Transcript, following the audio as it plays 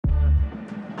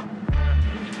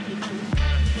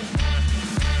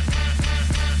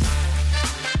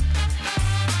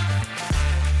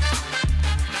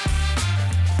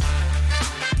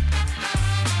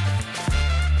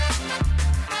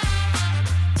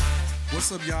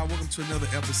What's up, y'all? Welcome to another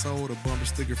episode of Bumper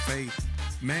Sticker Faith.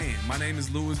 Man, my name is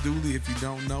Louis Dooley. If you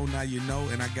don't know, now you know.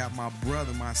 And I got my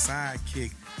brother, my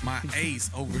sidekick, my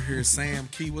ace over here, Sam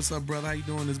Key. What's up, brother? How you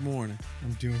doing this morning?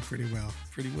 I'm doing pretty well.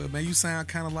 Pretty well, man. You sound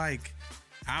kind of like,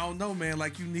 I don't know, man,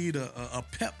 like you need a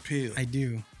pep pill. I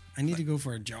do. I need to go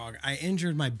for a jog. I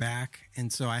injured my back,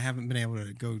 and so I haven't been able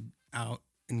to go out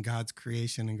in God's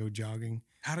creation and go jogging.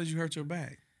 How did you hurt your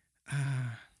back?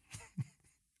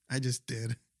 I just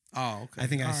did. Oh, okay. I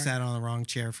think I sat on the wrong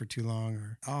chair for too long,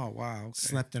 or wow, okay.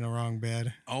 Slept in a wrong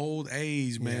bed. Old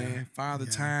age, man. Yeah. Father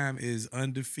Time is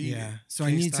undefeated. Yeah. So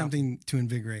Can't I need stop something to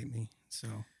invigorate me. So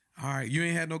All right, you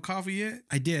ain't had no coffee yet?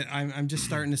 I did. I'm just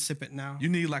starting to sip it now. You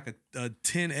need like a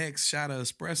 10x shot of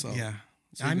espresso. Yeah.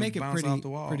 So I you make can it bounce off the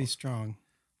wall. pretty strong.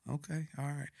 Okay, all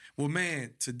right. Well,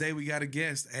 man, today we got a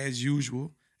guest as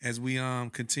usual, as we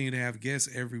continue to have guests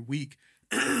every week.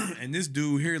 And this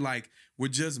dude here, like, we're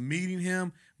just meeting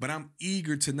him, but I'm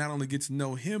eager to not only get to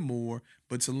know him more,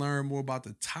 but to learn more about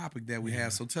the topic that we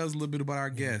have. So tell us a little bit about our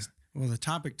guest. Well, the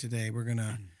topic today, we're going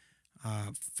to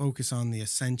focus on the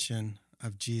ascension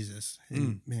of Jesus,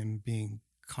 him being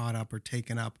caught up or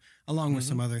taken up, along with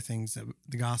some other things,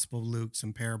 the Gospel of Luke,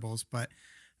 some parables. But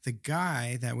the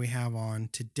guy that we have on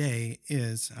today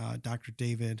is Dr.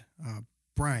 David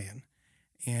Bryan,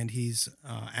 and he's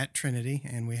at Trinity,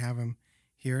 and we have him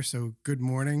here. So good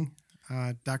morning,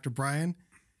 Dr. Bryan.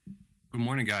 Good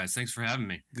morning, guys. Thanks for having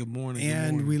me. Good morning.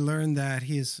 And we learned that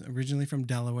he is originally from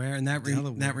Delaware, and that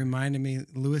reminded me,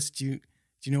 Louis, do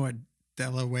you know what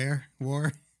Delaware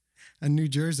wore? A New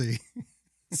Jersey.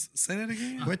 Say that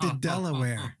again. What did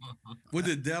Delaware? What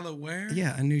did Delaware?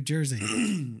 Yeah, a New Jersey.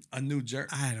 A New Jersey.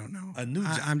 I don't know. A New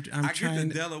Jersey. I'm I trying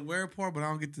get the Delaware part, but I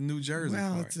don't get the New Jersey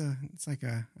well, part. it's like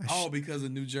a because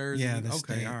of New Jersey. Yeah. The okay.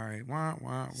 state. All right. Wah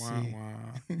wah wah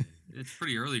wah. It's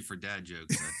pretty early for dad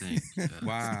jokes, I think.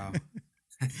 Wow.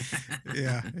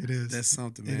 Yeah, it is. That's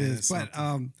something, man. It is. But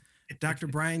Dr.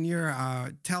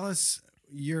 Bryan, tell us,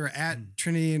 you're at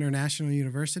Trinity International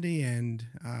University, and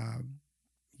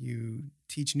you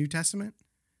teach New Testament?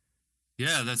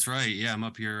 Yeah, that's right. Yeah, I'm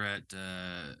up here at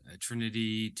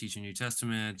Trinity teaching New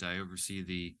Testament. I oversee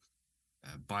the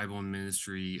Bible and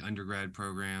Ministry undergrad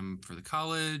program for the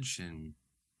college and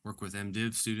work with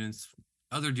MDiv students.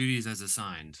 Other duties as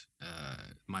assigned.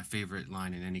 My favorite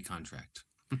line in any contract.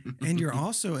 And you're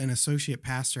also an associate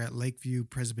pastor at Lakeview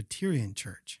Presbyterian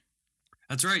Church.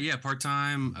 That's right. Yeah,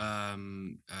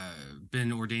 part-time.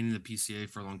 Been ordained in the PCA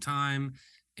for a long time.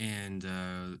 And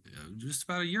just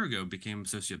about a year ago, became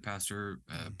associate pastor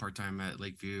part-time at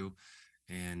Lakeview,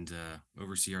 and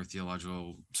oversee our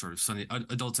theological sort of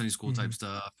adult Sunday school type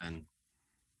stuff. And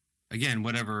again,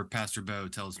 whatever Pastor Bo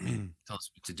tells me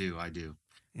to do, I do.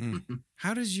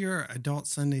 How does your adult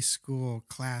Sunday school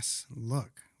class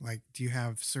look? Like, do you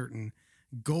have certain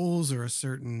goals or a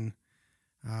certain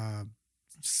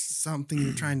something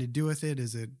you're trying to do with it?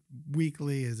 Is it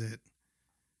weekly? Is it?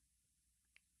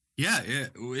 Yeah,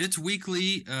 it's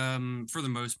weekly for the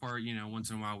most part. Once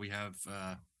in a while we have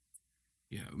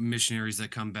missionaries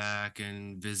that come back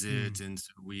and visit, and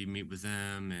so we meet with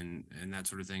them and that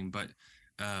sort of thing. But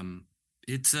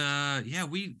it's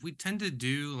we tend to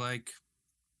do, like,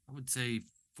 I would say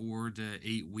 4 to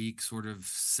 8 week sort of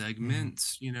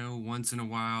segments. Once in a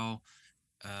while.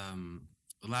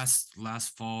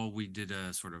 Last fall we did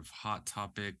a sort of hot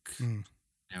topic.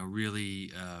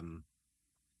 Really.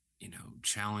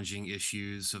 Challenging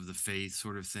issues of the faith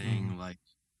sort of thing, like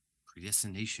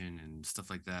predestination and stuff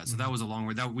like that. So that was a long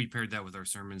way that we paired that with our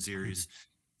sermon series.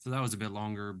 So that was a bit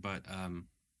longer, but and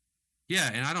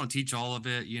I don't teach all of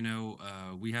it.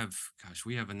 We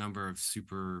have a number of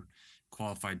super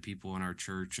qualified people in our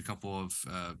church, a couple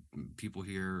of people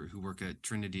here who work at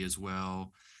Trinity as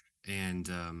well. And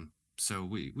so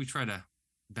we try to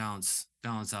balance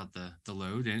out the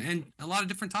load and a lot of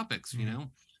different topics,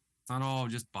 It's not all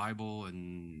just Bible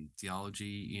and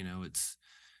theology, it's,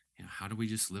 how do we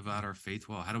just live out our faith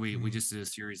well? How do we just did a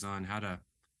series on how to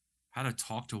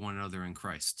talk to one another in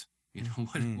Christ?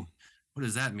 What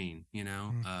does that mean?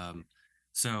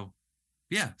 So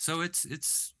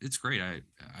it's great. I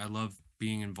love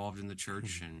being involved in the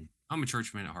church, and I'm a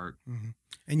churchman at heart.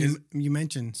 And you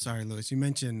mentioned, sorry, Louis,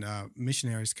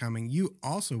 missionaries coming. You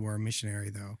also were a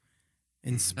missionary though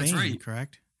in Spain, That's right.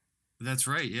 Correct? That's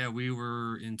right. Yeah, we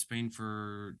were in Spain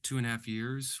for 2.5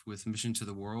 years with Mission to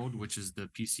the World, which is the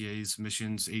PCA's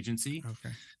missions agency.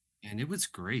 Okay. And it was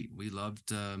great. We loved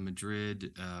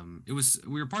Madrid. We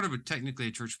were part of technically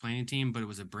a church planning team, but it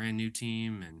was a brand new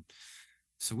team. And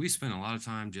so we spent a lot of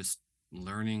time just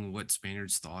learning what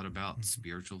Spaniards thought about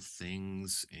spiritual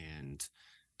things, and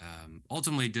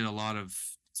ultimately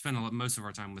spent most of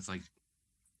our time with, like,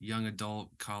 young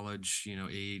adult college,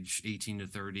 age 18 to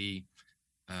 30,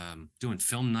 doing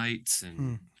film nights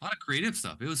and a lot of creative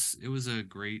stuff. It was a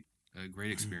great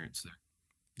experience there.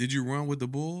 Did you run with the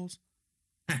Bulls?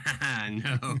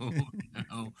 No,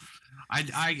 no.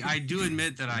 I do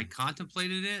admit that I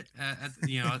contemplated it. I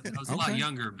was a lot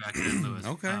younger back then, Lewis.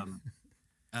 Okay.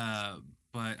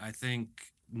 But I think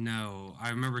no. I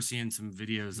remember seeing some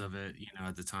videos of it.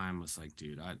 At the time, I was like,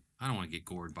 dude, I don't want to get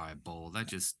gored by a bull.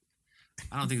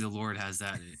 I don't think the Lord has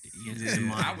that in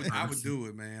mind. I would do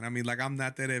it, man. I mean, like, I'm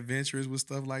not that adventurous with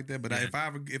stuff like that, but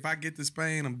if I get to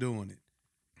Spain, I'm doing it.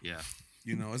 Yeah.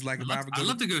 It's like I'd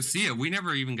love to go see it. We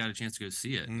never even got a chance to go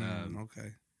see it.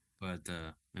 Okay. But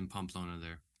in Pamplona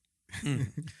there.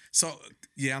 So,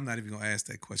 yeah, I'm not even going to ask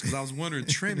that question because I was wondering,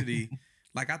 Trinity,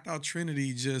 like, I thought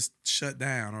Trinity just shut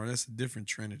down, or that's a different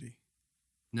Trinity.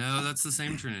 No, that's the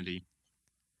same Trinity.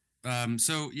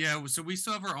 So we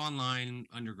still have our online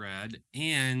undergrad,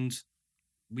 and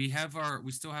we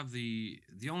still have the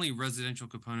only residential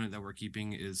component that we're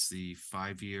keeping is the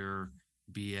 5-year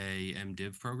BA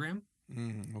MDiv program.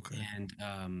 Okay.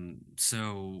 And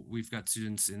so we've got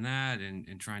students in that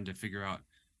and trying to figure out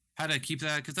how to keep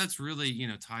that, because that's really,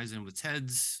 ties in with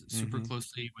TEDS super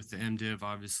closely with the MDiv,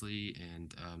 obviously.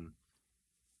 And,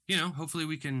 hopefully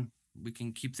we can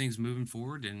keep things moving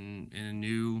forward in a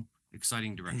new,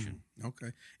 exciting direction.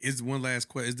 Okay. Is one last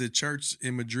question. Is the church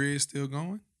in Madrid still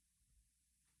going?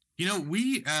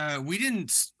 We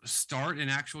didn't start an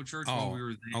actual church while we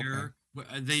were there. Okay.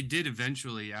 They did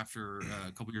eventually after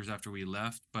a couple years after we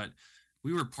left, but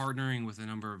we were partnering with a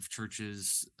number of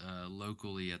churches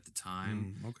locally at the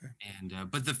time. Okay.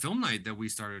 And but the film night that we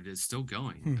started is still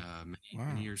going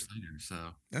many years later. So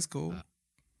that's cool.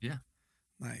 Yeah.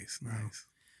 Nice.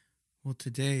 Well,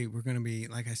 today we're going to be,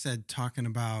 like I said, talking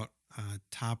about a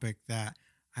topic that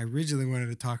I originally wanted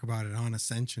to talk about it on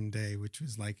Ascension Day, which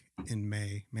was like in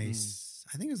May,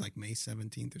 I think it was like May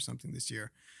 17th or something this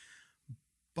year.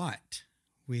 But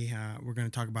we're going to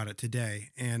talk about it today.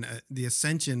 And the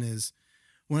Ascension is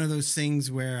one of those things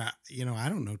where, I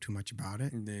don't know too much about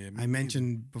it. Yeah, I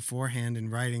mentioned beforehand in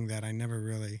writing that I never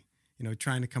really,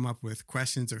 trying to come up with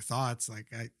questions or thoughts. Like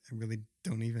I really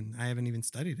I haven't even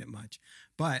studied it much.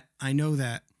 But I know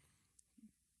that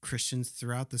Christians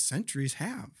throughout the centuries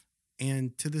have,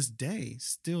 and to this day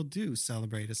still do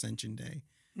celebrate Ascension Day,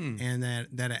 and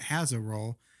that it has a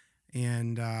role.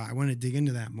 And I want to dig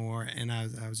into that more. And I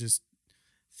was just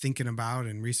thinking about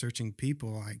and researching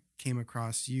people. I came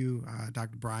across you,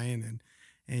 Dr. Bryan,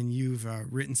 and you've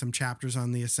written some chapters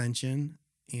on the Ascension,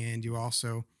 and you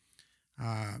also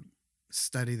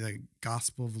study the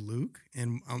Gospel of Luke.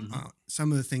 And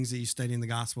some of the things that you study in the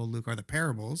Gospel of Luke are the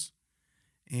parables.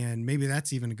 And maybe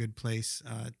that's even a good place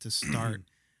to start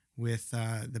with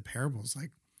the parables.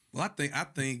 Well, I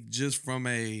think just from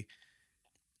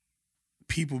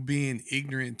people being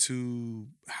ignorant to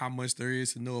how much there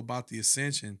is to know about the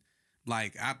Ascension,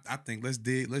 like I think let's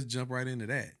jump right into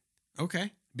that.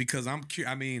 Okay. Because I'm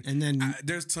curious. I mean, and then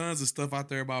there's tons of stuff out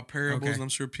there about parables. Okay. I'm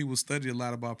sure people study a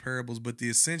lot about parables, but the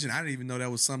Ascension, I didn't even know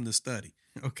that was something to study.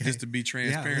 Okay. Just to be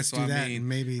transparent. Yeah, so I mean,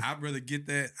 maybe I'd rather get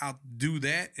that out, do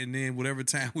that, and then whatever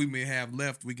time we may have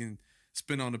left, we can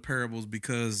spend on the parables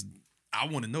because I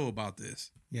want to know about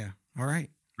this. Yeah. All right.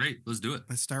 Great. Let's do it.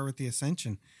 Let's start with the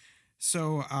Ascension.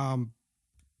 So,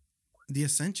 the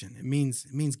Ascension, it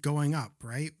means going up,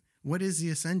 right? What is the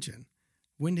Ascension?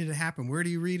 When did it happen? Where do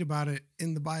you read about it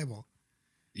in the Bible?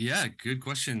 Yeah, good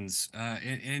questions.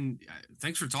 And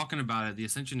thanks for talking about it. The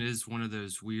Ascension is one of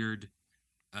those weird,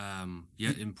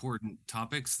 yet important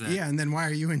topics that. Yeah, and then why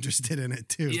are you interested in it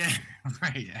too? Yeah,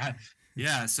 right.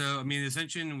 Yeah. So, I mean, the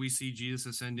Ascension, we see Jesus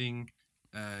ascending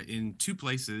in two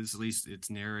places. At least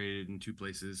it's narrated in two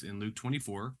places: in Luke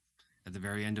 24, at the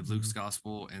very end of Luke's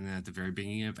Gospel, and then at the very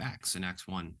beginning of Acts, in Acts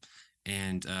 1.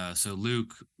 And so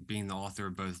Luke, being the author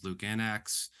of both Luke and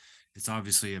Acts, it's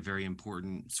obviously a very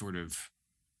important sort of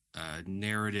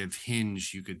narrative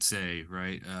hinge, you could say,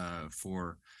 right?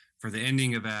 For the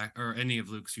ending of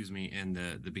Luke, and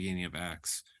the beginning of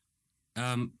Acts.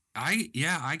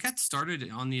 I got started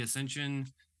on the Ascension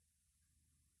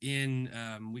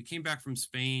we came back from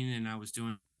Spain, and I was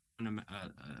doing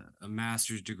a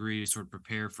master's degree to sort of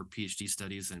prepare for PhD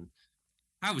studies, and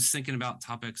I was thinking about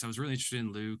topics. I was really interested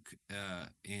in Luke,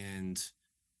 and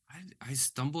I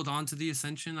stumbled onto the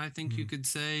Ascension, I think you could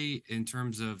say, in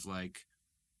terms of like,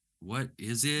 what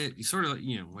is it? You sort of,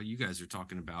 what you guys are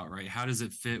talking about, right? How does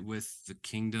it fit with the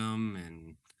kingdom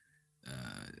and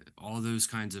all those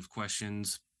kinds of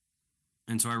questions?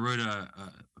 And so I wrote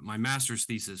my master's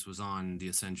thesis was on the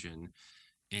Ascension,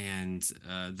 and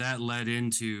that led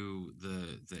into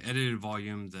the edited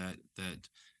volume that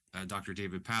Dr.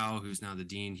 David Powell, who's now the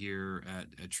dean here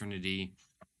at Trinity,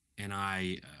 and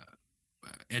I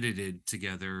edited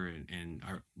together, and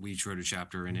we each wrote a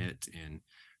chapter in it. And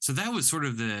so that was sort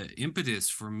of the impetus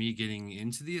for me getting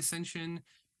into the Ascension.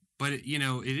 But it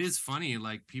is funny,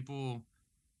 like people.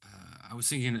 I was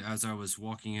thinking as I was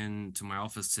walking into my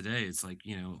office today, it's like,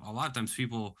 a lot of times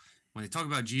people, when they talk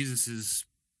about Jesus's,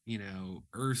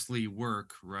 earthly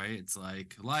work, right? It's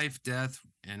like life, death,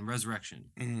 and resurrection.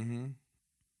 Mm-hmm.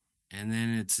 And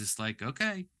then it's just like,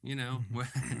 okay,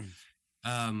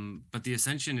 but the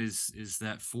Ascension is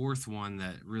that fourth one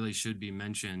that really should be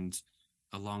mentioned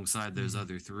alongside those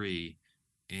other three.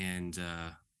 And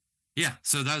yeah,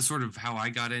 so that's sort of how I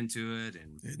got into it.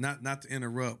 And not to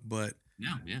interrupt, but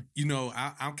yeah.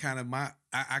 I'm kind of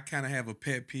I kind of have a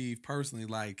pet peeve personally,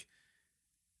 like,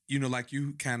 like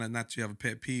you kind of, not you have a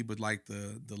pet peeve, but like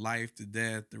the life, the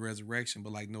death, the resurrection,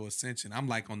 but like no ascension. I'm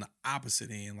like on the opposite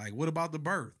end. Like, what about the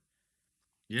birth?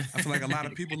 Yeah. I feel like a lot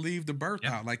of people leave the birth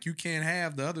Yep. out. Like, you can't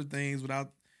have the other things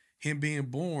without him being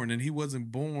born, and he wasn't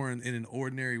born in an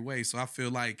ordinary way. So I feel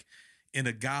like in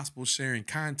a gospel sharing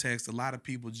context, a lot of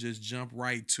people just jump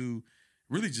right to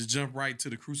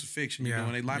the crucifixion,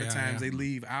 and a lot of times they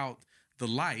leave out the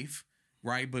life,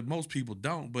 right? But most people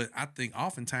don't. But I think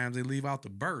oftentimes they leave out the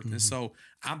birth. And so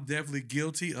I'm definitely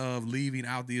guilty of leaving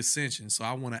out the ascension. So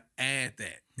I want to add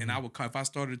that. And I would, if I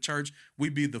started a church,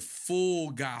 we'd be the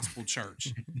full gospel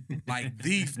church. Like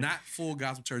not full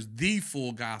gospel church, the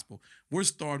full gospel. We're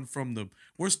starting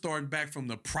back from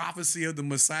the prophecy of the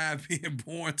Messiah being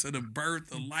born to the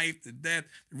birth, the life, the death,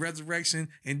 the resurrection,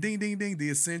 and ding, ding, ding, the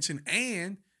ascension.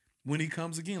 And when he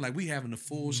comes again, like we having the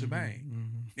full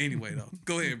shebang. Anyway, though,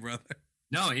 go ahead, brother.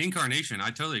 No, incarnation.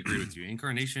 I totally agree with you.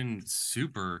 Incarnation,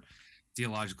 super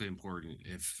theologically important.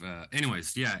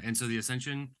 Anyways, yeah. And so the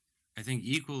Ascension, I think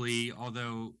equally,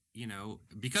 although,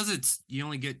 because you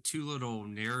only get two little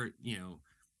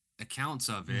accounts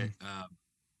of it.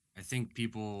 I think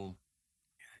people,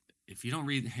 if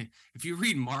you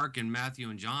read Mark and Matthew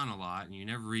and John a lot and you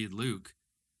never read Luke,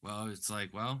 well, it's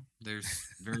like, well, there's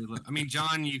very little. I mean,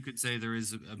 John, you could say there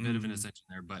is a bit of an ascension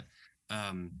there, but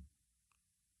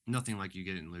nothing like you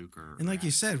get in Luke and like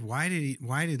you said, why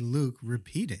did Luke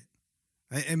repeat it?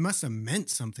 It must have meant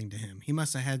something to him. He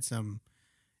must have had some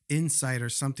insight or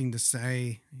something to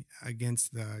say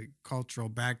against the cultural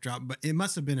backdrop, but it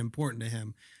must have been important to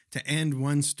him to end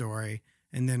one story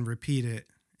and then repeat it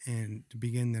and to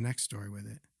begin the next story with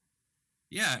it.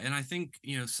 Yeah, and I think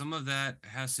some of that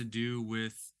has to do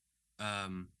with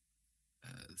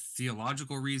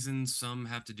theological reasons. Some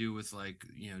have to do with like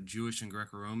Jewish and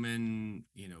Greco-Roman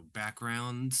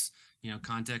backgrounds,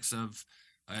 context of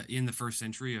in the first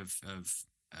century of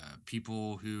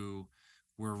people who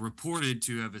were reported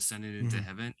to have ascended into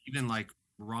heaven. Even like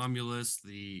Romulus,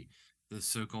 the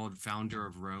so-called founder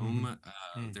of Rome.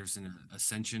 There's an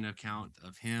ascension account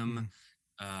of him.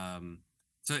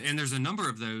 So, and there's a number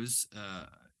of those.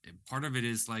 Part of it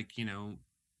is like,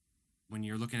 when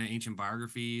you're looking at ancient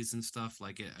biographies and stuff,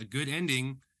 like a good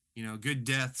ending, a good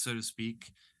death, so to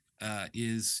speak,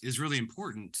 is really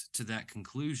important to that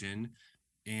conclusion.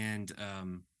 And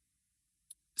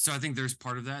so I think there's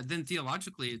part of that. Then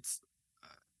theologically, it's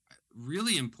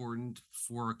really important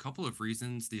for a couple of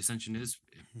reasons. The ascension is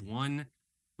one,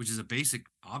 which is a basic,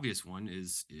 obvious one,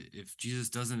 is if Jesus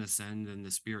doesn't ascend, then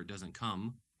the Spirit doesn't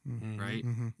come, right?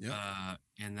 Yep.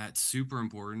 And that's super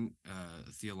important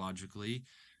theologically.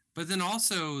 But then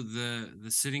also the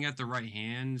sitting at the right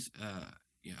hand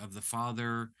of the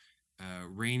Father,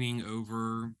 reigning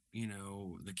over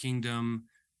the kingdom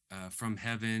from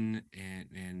heaven,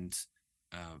 and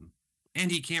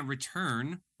he can't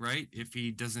return, right, if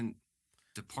he doesn't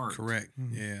depart. Correct.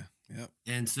 Yeah. Yep.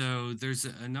 And so there's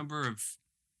a number of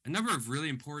really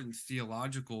important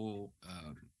theological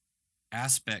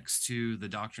aspects to the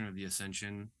doctrine of the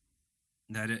Ascension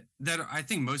that I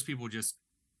think most people just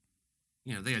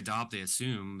they adopt, they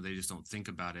assume, they just don't think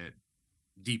about it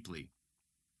deeply.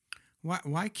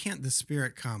 Why can't the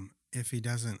Spirit come if he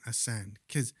doesn't ascend?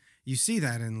 Because you see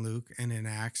that in Luke and in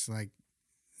Acts, like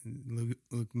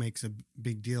Luke makes a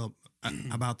big deal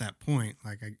about that point.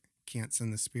 Like, I can't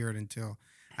send the Spirit until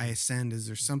I ascend. Is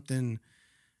there something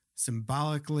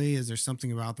symbolically? Is there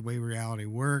something about the way reality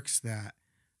works that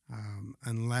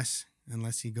unless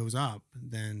he goes up,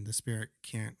 then the Spirit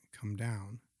can't come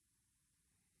down?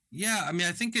 Yeah, I mean,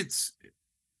 I think it's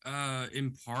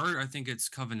in part, I think it's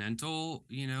covenantal,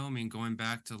 I mean, going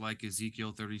back to like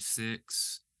Ezekiel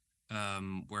 36,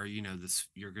 where,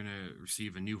 you're going to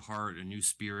receive a new heart, a new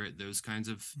spirit, those kinds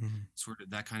of sort of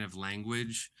that kind of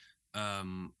language.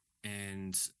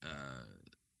 And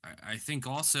I think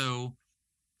also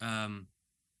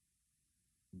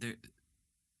there,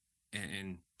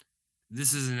 and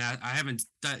this isn't, I haven't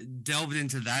delved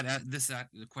into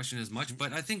the question as much,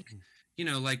 but I think,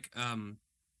 like,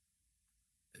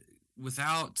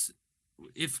 without,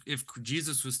 if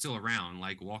Jesus was still around,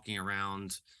 like walking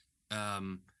around,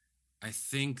 um, I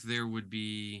think there would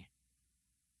be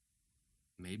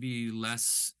maybe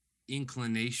less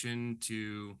inclination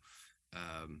to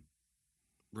um,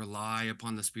 rely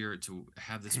upon the Spirit, to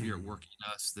have the Spirit work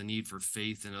in us, the need for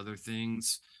faith and other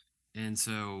things. And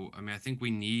so, I mean, I think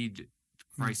we need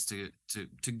Christ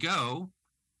to go,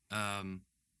 um,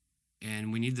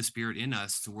 and we need the Spirit in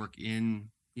us to work in,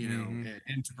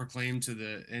 and to proclaim to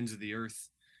the ends of the earth,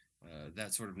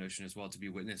 that sort of notion as well, to be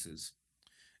witnesses.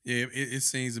 Yeah, it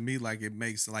seems to me like it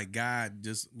makes like God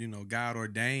just, God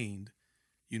ordained,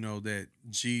 that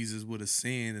Jesus would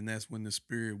ascend, and that's when the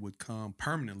Spirit would come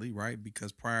permanently, right?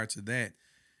 Because prior to that,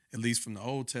 at least from the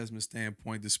Old Testament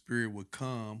standpoint, the Spirit would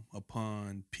come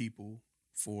upon people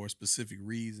for specific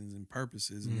reasons and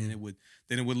purposes, and then it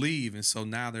would leave. And so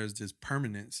now there's this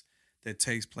permanence that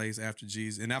takes place after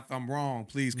Jesus. And if I'm wrong,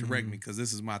 please correct me, because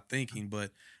this is my thinking,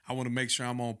 but I want to make sure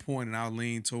I'm on point, and I'll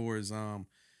lean towards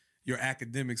your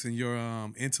academics and your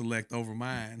intellect over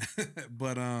mine.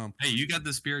 But hey, you got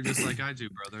the Spirit just like I do,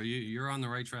 brother. You're on the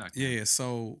right track. Man. Yeah,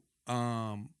 so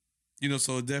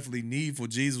so definitely need for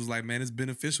Jesus was like, man, it's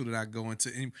beneficial that I go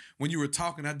into. And when you were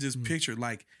talking, I just pictured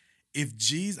like, if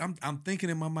Jesus, I'm thinking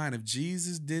in my mind, if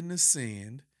Jesus didn't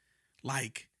ascend,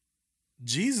 like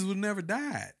Jesus would never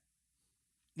died.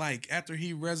 Like after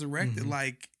he resurrected,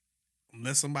 like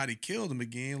unless somebody killed him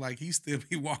again, like he still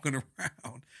be walking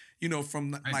around,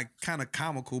 from like kind of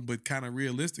comical but kind of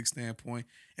realistic standpoint.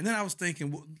 And then I was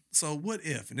thinking, so what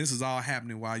if, and this is all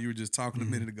happening while you were just talking a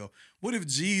minute ago, what if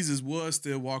Jesus was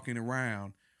still walking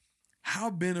around? How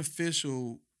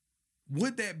beneficial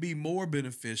would that be? More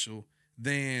beneficial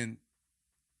than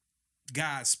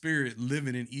God's Spirit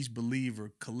living in each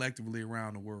believer collectively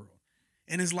around the world?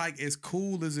 And it's like, as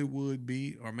cool as it would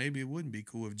be, or maybe it wouldn't be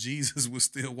cool, if Jesus was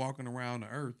still walking around the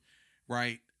earth,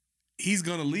 right? He's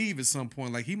going to leave at some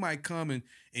point. Like he might come and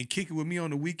kick it with me on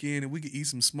the weekend, and we could eat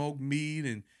some smoked meat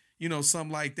and,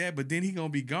 something like that. But then he going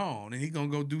to be gone, and he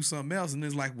going to go do something else. And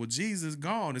it's like, well, Jesus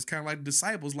gone. It's kind of like the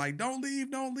disciples, like, don't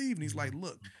leave, don't leave. And he's like,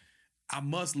 look, I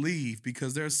must leave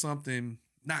because there's something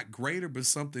not greater, but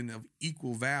something of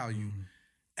equal value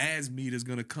as meat is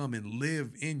going to come and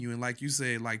live in you. And like you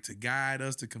said, like to guide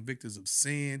us, to convict us of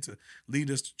sin, to lead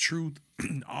us to truth,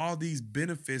 all these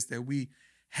benefits that we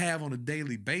have on a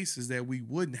daily basis that we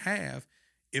wouldn't have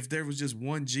if there was just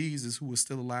one Jesus who was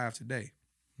still alive today.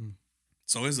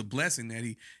 So it's a blessing that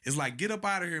it's like, get up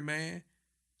out of here, man.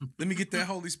 Let me get that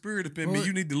Holy Spirit up in me.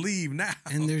 You need to leave now.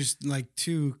 And there's like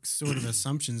two sort of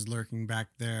assumptions lurking back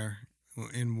there.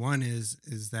 And one is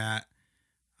that,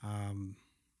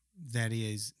 that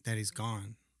he's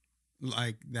gone,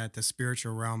 like that the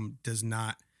spiritual realm does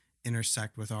not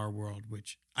intersect with our world,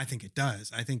 which I think it does.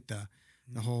 I think the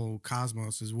whole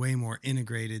cosmos is way more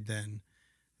integrated than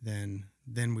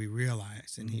we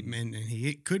realize, and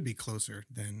he could be closer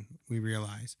than we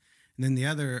realize. And then the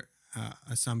other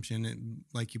assumption,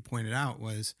 like you pointed out,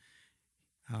 was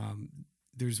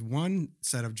there's one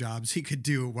set of jobs he could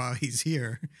do while he's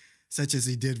here, such as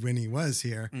he did when he was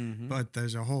here. But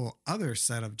there's a whole other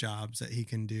set of jobs that he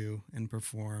can do and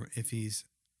perform if he's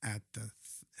at the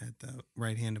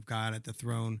right hand of God, at the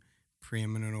throne,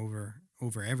 preeminent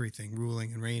over everything,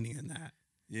 ruling and reigning in that.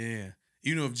 Yeah.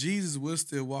 If Jesus was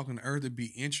still walking the earth, it'd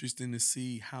be interesting to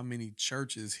see how many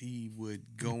churches he would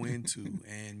go into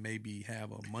and maybe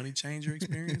have a money changer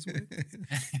experience with.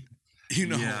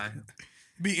 Yeah.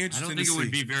 Be interesting. I don't think it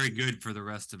would be very good for the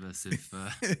rest of us if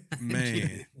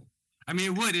man. I mean,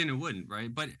 it would and it wouldn't,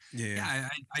 right? But yeah,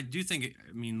 I do think,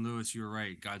 Lewis, you're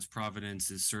right. God's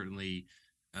providence is certainly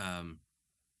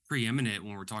preeminent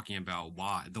when we're talking about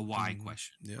the why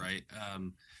question, right?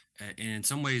 And in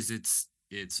some ways it's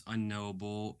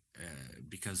unknowable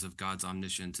because of God's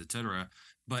omniscience, etc.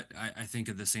 But I think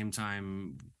at the same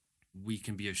time, we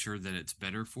can be assured that it's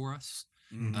better for us,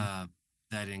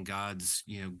 that in God's,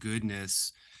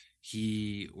 goodness,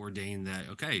 he ordained that,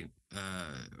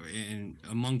 and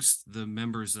amongst the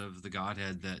members of the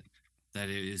Godhead, that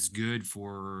it is good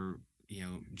for,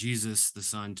 Jesus, the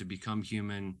Son, to become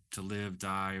human, to live,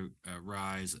 die,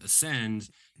 rise, ascend,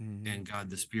 and God,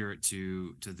 the Spirit,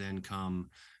 to then come,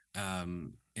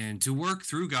 and to work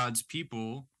through God's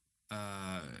people,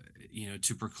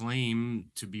 to proclaim,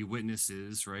 to be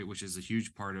witnesses, right? Which is a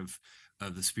huge part of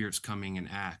the Spirit's coming in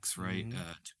Acts, right?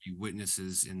 To be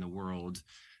witnesses in the world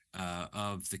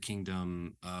of the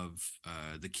kingdom of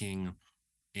the King,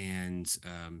 and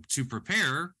to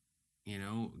prepare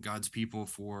God's people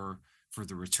for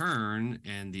the return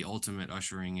and the ultimate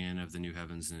ushering in of the new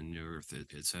heavens and new earth,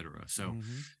 etc. So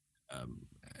um,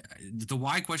 the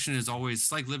why question is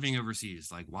always like living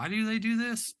overseas. Like, why do they do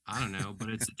this? I don't know, but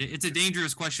it's a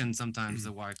dangerous question sometimes.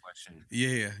 The why question.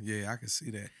 Yeah, I can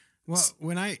see that. Well,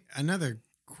 another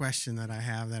question that I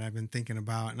have that I've been thinking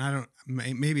about, and I don't,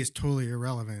 maybe it's totally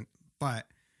irrelevant, but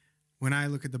when I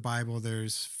look at the Bible,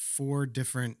 there's 4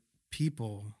 different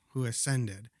people who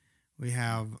ascended. We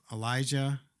have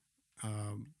Elijah,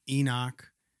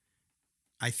 Enoch,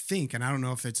 I think, and I don't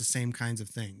know if it's the same kinds of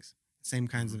things, same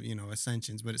kinds of,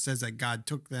 ascensions, but it says that God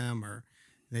took them or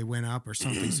they went up or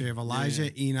something. So you have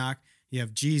Elijah, Enoch, you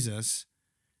have Jesus,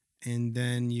 and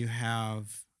then you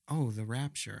have, the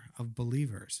rapture of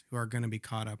believers who are going to be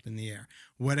caught up in the air,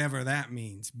 whatever that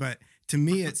means. But to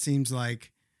me, it seems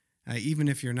like even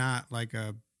if you're not like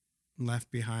a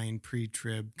left behind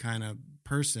pre-trib kind of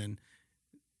person,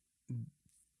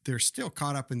 they're still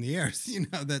caught up in the air.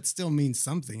 That still means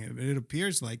something. It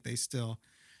appears like they still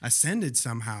ascended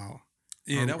somehow.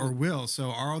 Yeah, or will. So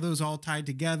are those all tied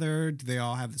together? Do they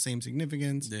all have the same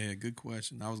significance? Yeah, good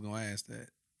question. I was going to ask that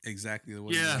exactly the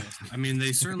way. Yeah, I mean,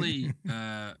 they certainly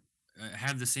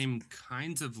have the same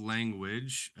kinds of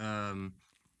language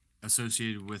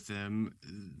associated with them.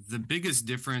 The biggest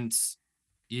difference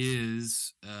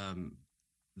is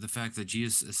the fact that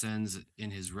Jesus ascends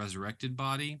in his resurrected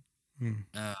body.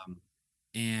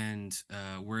 And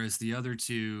whereas the other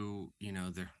two,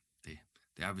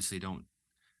 they obviously don't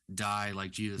die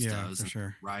like Jesus does, for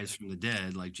sure. Rise from the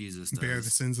dead like Jesus does, bear the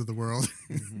sins of the world.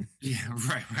 Yeah,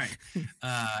 right.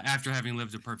 After having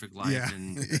lived a perfect life,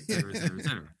 and et cetera, et cetera, et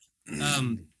cetera.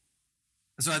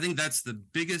 So I think that's the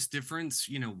biggest difference.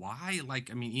 Why? Like,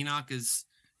 I mean, Enoch is,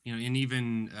 and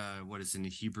even what is in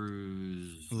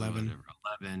Hebrews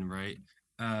 11, right?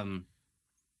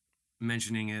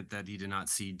 Mentioning it that he did not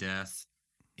see death.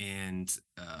 And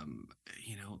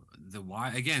the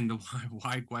why, again, the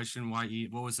why question, what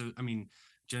was it? I mean,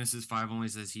 Genesis 5 only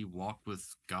says he walked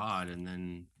with God, and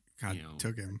then God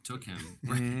took him,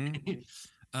 right?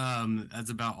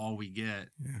 That's about all we get.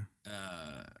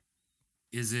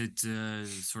 Is it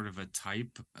sort of a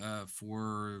type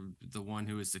for the one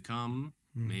who is to come?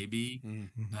 Maybe.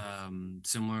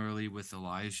 Similarly with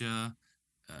Elijah,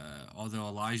 although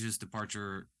Elijah's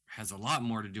departure has a lot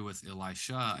more to do with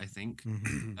Elisha, I think,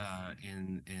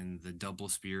 and the double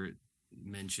spirit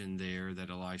mentioned there that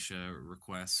Elisha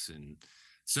requests. And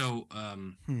so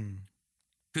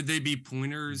could they be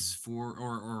pointers for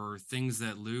or things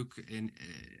that Luke,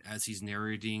 as he's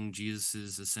narrating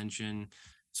Jesus's ascension,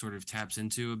 sort of taps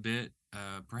into a bit,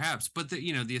 perhaps? But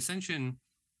the ascension,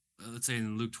 let's say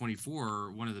in Luke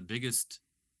 24, one of the biggest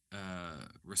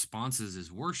responses is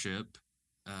worship.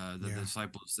 The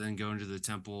disciples then go into the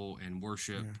temple and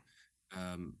worship,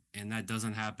 and that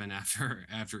doesn't happen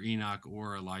after Enoch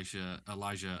or Elijah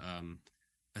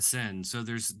ascend. So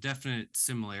there's definite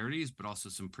similarities, but also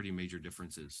some pretty major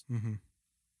differences.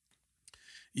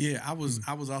 Yeah, I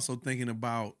was also thinking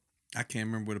about, I can't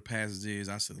remember what the passage is.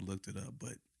 I should have looked it up,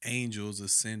 but angels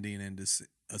ascending and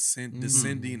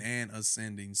descending and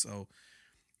ascending. So,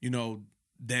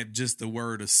 that just the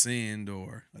word ascend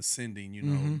or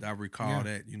ascending, I recall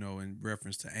that, in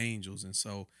reference to angels. And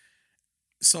so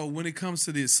when it comes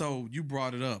to this, so you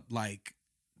brought it up, like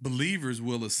believers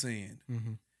will ascend.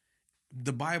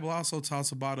 The Bible also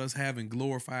talks about us having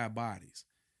glorified bodies.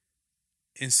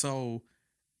 And so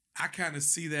I kind of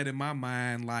see that in my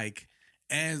mind, like,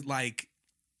 as like,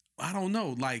 I don't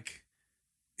know. Like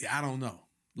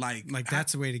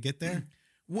that's the way to get there.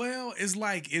 Well, it's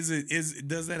like,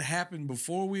 does that happen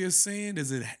before we ascend?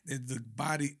 Is the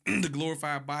body, the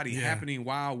glorified body happening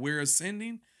while we're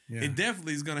ascending? Yeah. It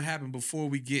definitely is going to happen before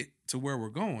we get to where we're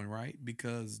going, right?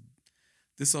 Because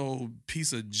this old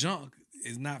piece of junk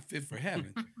is not fit for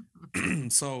heaven.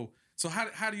 So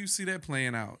how do you see that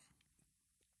playing out?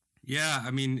 Yeah,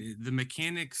 I mean, the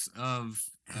mechanics of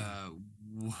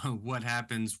what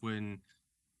happens when,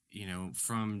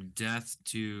 from death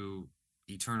to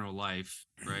eternal life,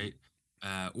 right?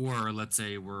 Or let's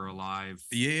say we're alive.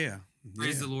 Yeah.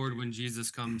 Praise the Lord when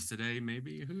Jesus comes today,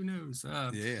 maybe. Who knows?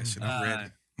 I'm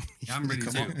ready. I'm ready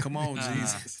too. Come on,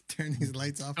 Jesus. Turn these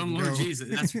lights off. Come, Lord Jesus.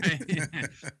 That's right.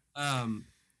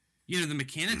 The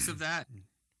mechanics of that,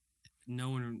 no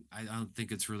one, I don't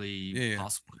think it's really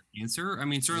possible to answer. I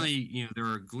mean, certainly, there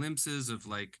are glimpses of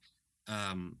like,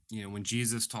 when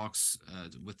Jesus talks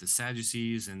with the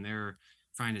Sadducees and they're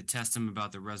trying to test him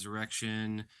about the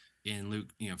resurrection in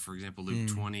Luke, for example, Luke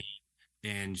 20,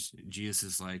 and Jesus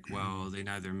is like, well, they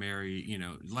neither marry,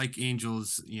 like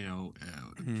angels, who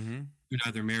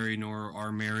neither marry nor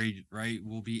are married, right,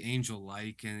 will be angel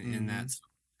like, and in that.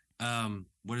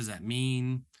 What does that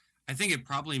mean? I think it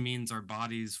probably means our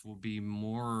bodies will be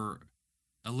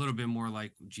a little bit more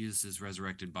like Jesus's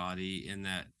resurrected body, in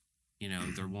that,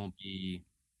 there won't be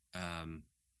um,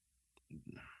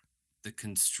 the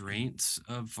constraints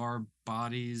of our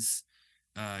bodies,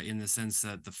 in the sense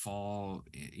that the fall,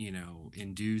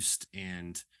 induced,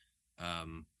 and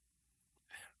um,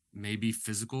 maybe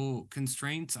physical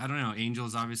constraints. I don't know.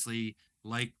 Angels obviously,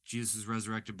 like Jesus'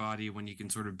 resurrected body, when you can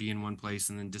sort of be in one place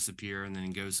and then disappear and then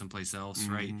go someplace else,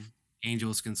 right?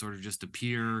 Angels can sort of just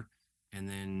appear and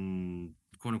then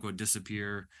quote unquote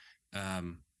disappear.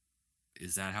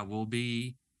 Is that how we'll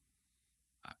be?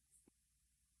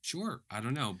 Sure. I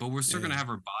don't know, but we're still going to have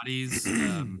our bodies.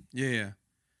 Yeah.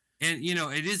 And,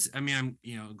 it is, I mean, I'm,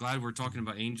 glad we're talking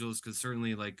about angels, because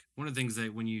certainly, like, one of the things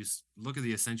that when you look at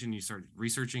the Ascension, you start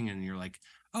researching and you're like,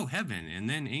 oh, heaven, and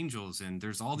then angels, and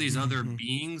there's all these other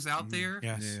beings out there.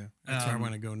 Yes. Yeah. That's where I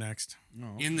want to go next.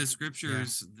 In the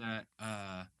scriptures that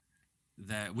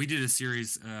we did a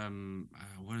series,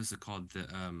 what is it called? What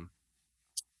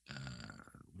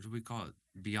do we call it?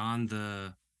 Beyond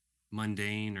the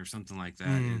Mundane or something like that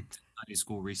in Sunday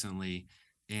school recently.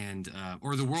 And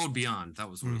or The World Beyond, that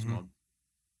was what it was called.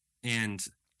 And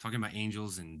talking about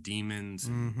angels and demons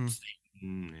and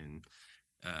Satan and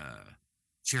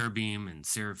cherubim and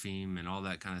seraphim and all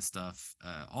that kind of stuff.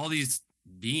 All these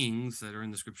beings that are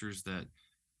in the scriptures that,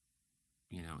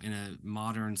 in a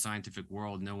modern scientific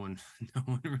world, no one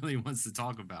really wants to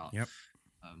talk about. Yep.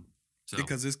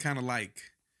 Because it's kind of like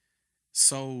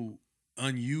so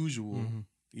unusual,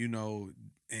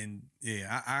 and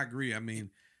I agree. I mean,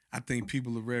 I think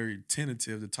people are very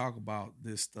tentative to talk about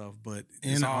this stuff, but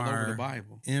it's all over the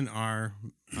Bible. In our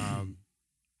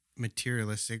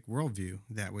materialistic worldview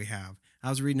that we have. I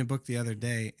was reading a book the other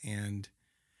day, and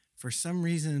for some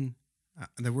reason,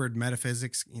 the word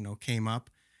metaphysics, came up,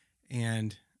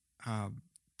 and I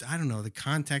don't know, the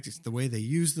context, the way they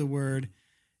use the word,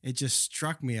 it just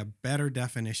struck me a better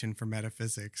definition for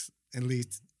metaphysics, at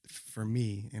least for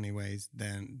me, anyways,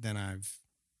 than I've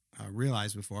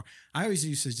realized before. I always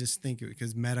used to just think it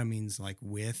because meta means like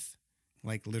with,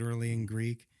 like literally in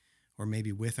Greek, or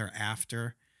maybe with or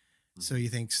after. So you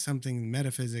think something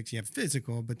metaphysics, you have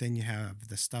physical, but then you have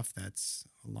the stuff that's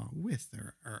along with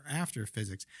or after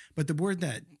physics. But the word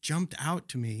that jumped out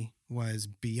to me was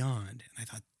beyond. And I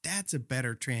thought that's a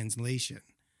better translation,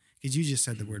 because you just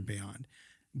said the word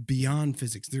beyond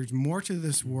physics. There's more to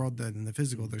this world than the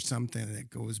physical. There's something that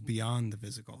goes beyond the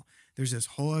physical. There's this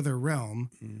whole other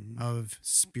realm of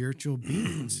spiritual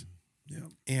beings.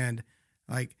 And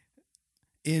like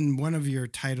in one of your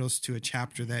titles to a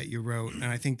chapter that you wrote, and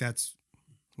I think that's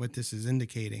what this is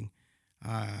indicating.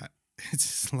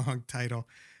 It's a long title,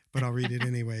 but I'll read it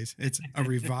anyways. It's A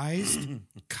Revised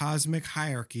Cosmic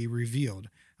Hierarchy Revealed,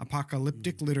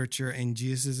 Apocalyptic Literature and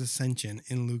Jesus' Ascension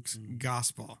in Luke's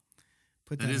Gospel.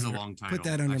 That is a long title. Put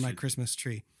that under my Christmas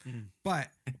tree. But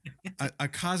a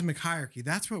cosmic hierarchy,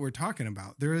 that's what we're talking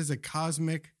about. There is a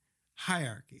cosmic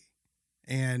hierarchy.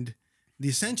 And the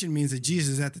ascension means that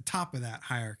Jesus is at the top of that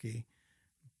hierarchy.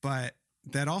 But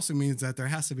that also means that there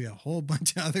has to be a whole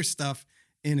bunch of other stuff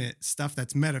in it, stuff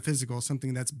that's metaphysical,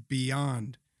 something that's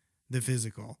beyond the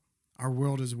physical. Our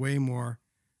world is way more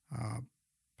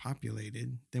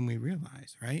populated than we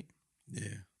realize, right?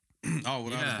 Yeah. Oh,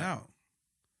 without a doubt.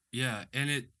 Yeah, and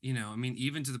it, I mean,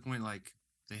 even to the point, like,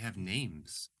 they have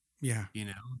names. Yeah.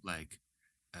 Like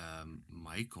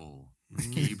Michael,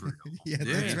 Gabriel.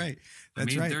 That's right.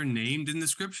 That's right. They're named in the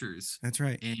scriptures. That's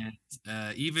right.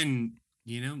 And even,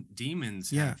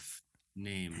 demons have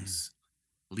names.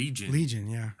 Legion,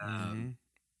 yeah.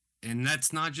 And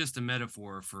that's not just a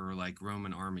metaphor for, like,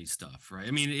 Roman army stuff, right?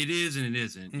 I mean, it is and it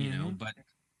isn't, but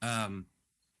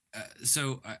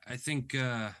so I think,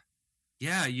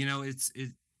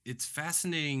 it's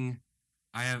fascinating.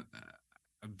 I've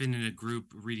been in a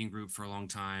reading group for a long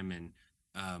time, and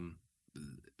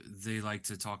they like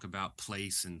to talk about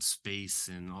place and space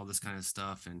and all this kind of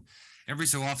stuff. And every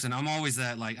so often, I'm always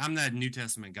I'm that New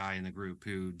Testament guy in the group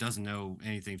who doesn't know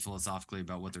anything philosophically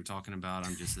about what they're talking about.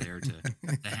 I'm just there to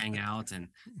hang out. And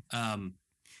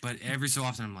but every so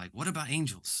often, I'm like, what about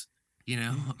angels? Do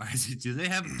they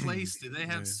have a place? Do they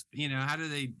have, how do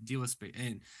they deal with space?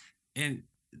 And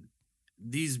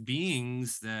these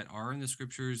beings that are in the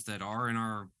scriptures, that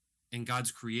are in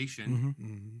God's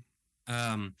creation,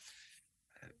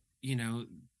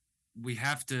 we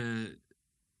have to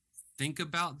think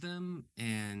about them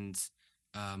and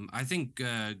I think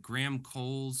Graham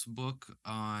Cole's book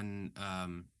on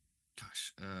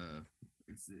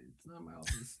it's not my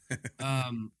office.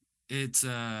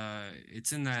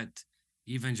 It's in that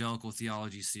evangelical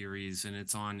theology series, and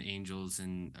it's on angels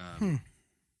and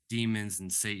demons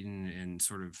and Satan and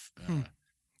sort of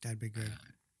That'd be good.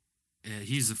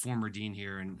 he's a former dean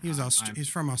here, and He's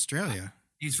from Australia.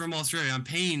 He's from Australia. I'm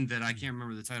pained that I can't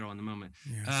remember the title in the moment.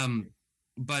 Yeah.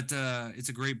 But it's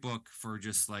a great book for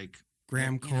just like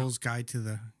Graham Cole's Guide to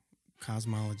the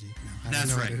Cosmology. No, I that's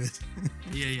don't know right. what it is.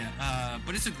 Yeah.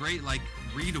 But it's a great, like,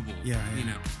 readable, Yeah.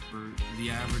 For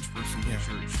the average person in the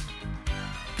church.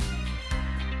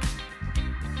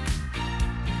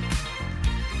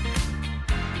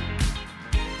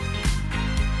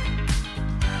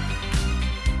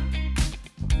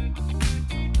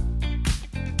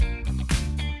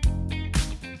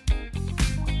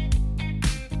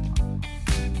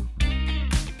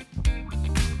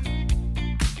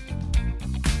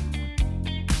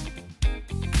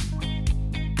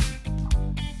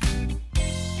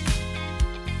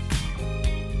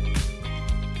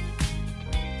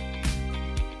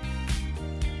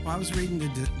 I was reading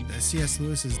the C.S.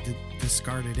 Lewis's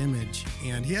Discarded Image,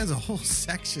 and he has a whole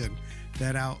section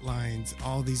that outlines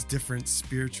all these different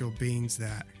spiritual beings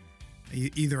that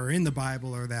either are in the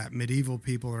Bible or that medieval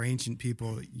people or ancient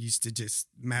people used to just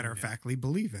matter-of-factly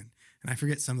believe in. And I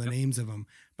forget some of the names of them,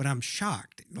 but I'm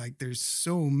shocked. Like, there's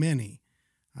so many.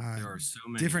 There are so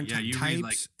many different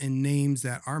types and names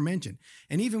that are mentioned.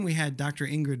 And even we had Dr.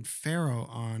 Ingrid Farrow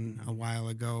on a while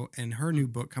ago, and her new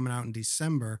book coming out in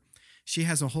December. She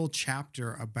has a whole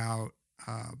chapter about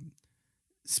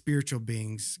spiritual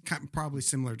beings, probably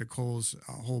similar to Cole's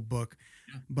whole book.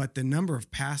 But the number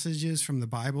of passages from the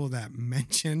Bible that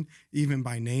mention, even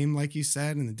by name, like you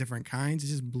said, and the different kinds, it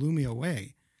just blew me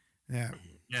away. Yeah,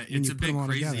 it's a bit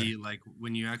crazy. Together. Like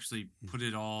when you actually put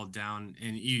it all down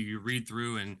and you read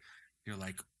through and you're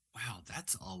like, wow,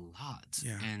 that's a lot.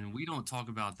 Yeah. And we don't talk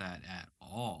about that at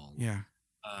all. Yeah.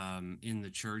 In the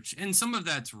church. And some of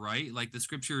that's right. Like the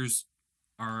scriptures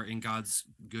are in God's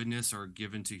goodness are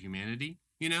given to humanity,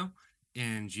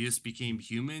 and Jesus became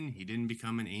human. He didn't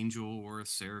become an angel or a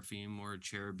seraphim or a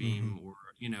cherubim or,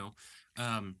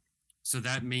 so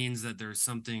that means that there's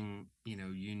something,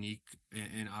 unique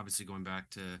and obviously going back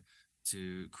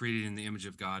to created in the image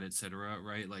of God, etc.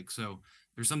 Right. Like, so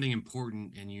there's something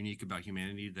important and unique about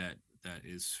humanity that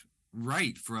is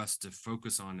right for us to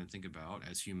focus on and think about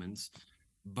as humans.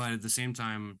 But at the same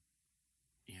time,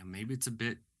 maybe it's a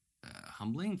bit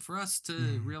humbling for us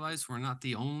to realize we're not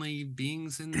the only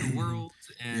beings in the world,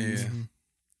 and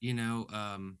we're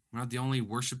not the only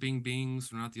worshiping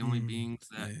beings. We're not the only beings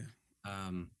that.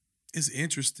 It's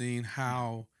interesting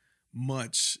how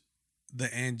much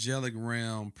the angelic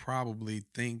realm probably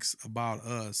thinks about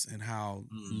us and how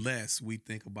less we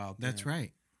think about them. That's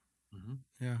right.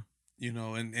 Yeah.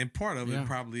 And part of it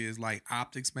probably is like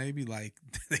optics, maybe like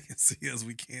they can see us,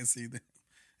 we can't see them.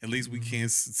 At least we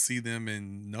can't see them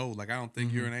and know. Like, I don't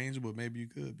think you're an angel, but maybe you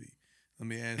could be. Let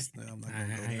me ask. No, I'm not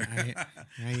gonna go there.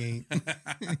 I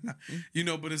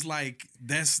ain't. But it's like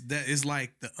that is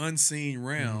like the unseen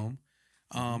realm.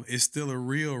 It's still a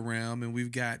real realm, and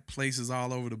we've got places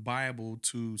all over the Bible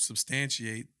to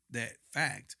substantiate that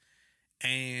fact.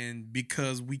 And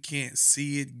because we can't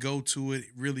see it, go to it,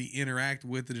 really interact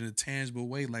with it in a tangible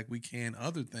way like we can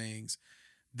other things,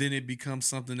 then it becomes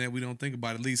something that we don't think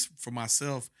about. At least for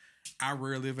myself, I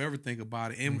rarely ever think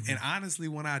about it. And honestly,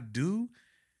 when I do,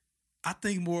 I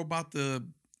think more about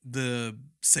the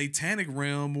satanic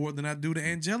realm more than I do the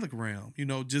angelic realm,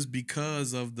 just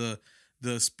because of the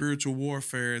spiritual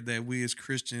warfare that we as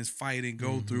Christians fight and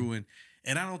go through. And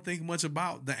I don't think much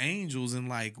about the angels and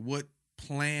like what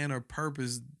plan or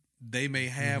purpose they may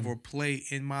have or play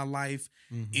in my life,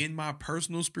 in my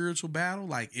personal spiritual battle.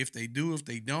 Like if they do, if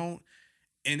they don't.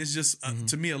 And it's just,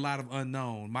 to me, a lot of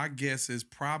unknown. My guess is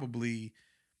probably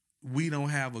we don't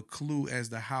have a clue as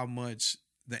to how much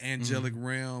the angelic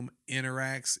realm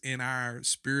interacts in our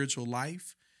spiritual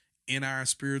life, in our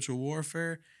spiritual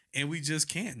warfare, and we just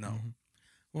can't know.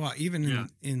 Well, even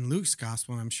in Luke's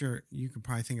gospel, I'm sure you could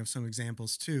probably think of some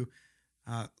examples too.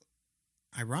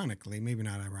 Ironically, maybe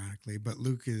not ironically, but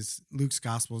Luke's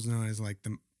gospel is known as like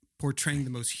portraying the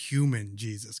most human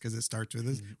Jesus, because it starts with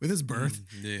his birth,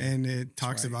 and it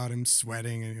talks about him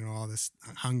sweating and all this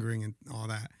hungering and all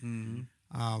that.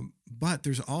 But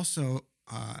there's also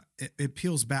it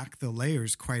peels back the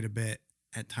layers quite a bit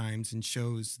at times and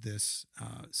shows this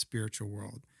spiritual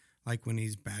world, like when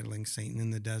he's battling Satan in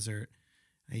the desert.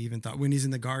 I even thought when he's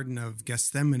in the Garden of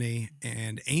Gethsemane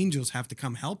and angels have to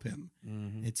come help him,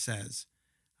 it says,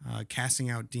 casting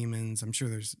out demons. I'm sure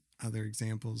there's other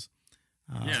examples.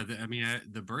 Yeah, I mean,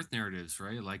 the birth narratives,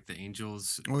 right? Like the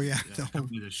angels Oh yeah,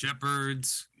 accompany the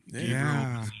shepherds, Gabriel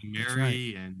yeah, visiting that's right.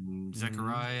 Mary and Mm-hmm.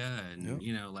 Zechariah, Yep.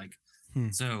 and like Hmm.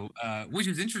 so. Which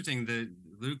is interesting that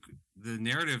Luke, the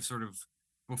narrative, sort of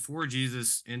before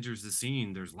Jesus enters the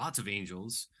scene, there's lots of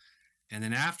angels, and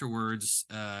then afterwards,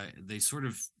 they sort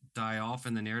of die off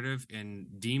in the narrative,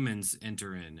 and demons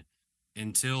enter in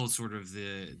until sort of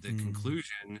the Hmm.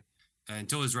 conclusion,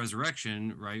 until his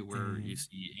resurrection, right, where you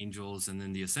Mm-hmm. see angels, and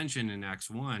then the ascension in Acts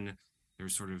 1.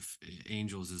 There's sort of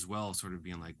angels as well, sort of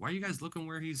being like, why are you guys looking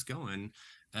where he's going?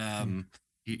 Hmm.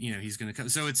 He's going to come.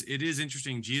 So it is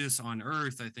interesting. Jesus on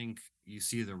earth, I think you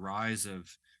see the rise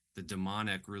of the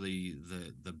demonic, really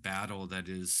the battle that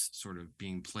is sort of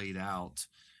being played out.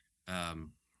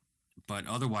 um, but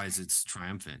otherwise it's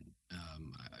triumphant.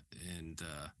 And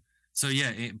so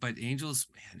yeah, but angels,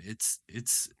 man,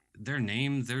 it's their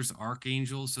name. There's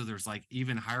archangels, so there's like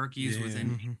even hierarchies Yeah. within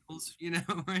Hmm. angels,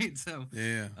 right? So,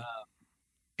 Yeah. uh,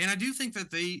 and I do think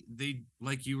that they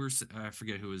like you were, I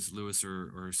forget who was Lewis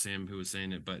or Sam who was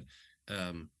saying it, but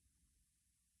um,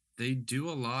 they do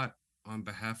a lot on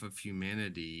behalf of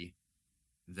humanity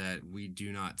that we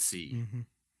do not see. Hmm.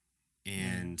 Yeah.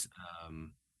 and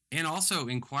um and also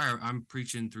inquire. I'm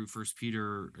preaching through First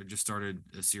Peter. I just started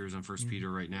a series on First Hmm. Peter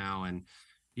right now, and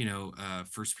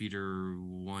First Peter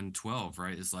 1:12,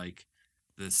 right, is like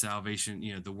the salvation,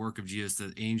 the work of Jesus,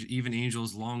 that even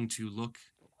angels long to look,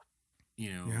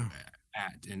 you know Yeah.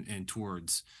 at and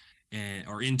towards, and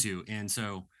or into. And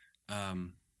so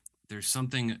um there's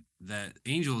something that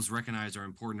angels recognize are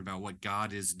important about what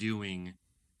God is doing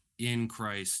in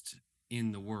Christ,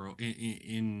 in the world,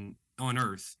 in on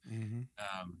earth, Mm-hmm.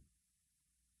 um,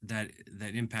 that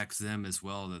impacts them as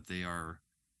well. That they are,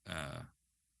 uh,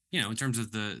 in terms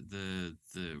of the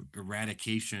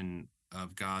eradication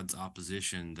of God's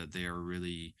opposition, that they are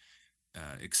really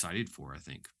excited for. I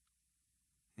think,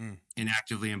 Mm. and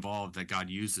actively involved. That God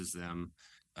uses them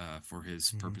for His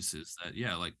Hmm. purposes. That,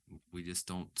 yeah, like we just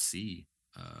don't see.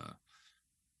 Uh,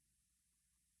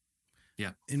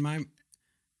 yeah. In my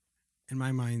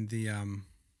mind,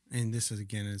 and this is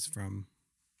again is from,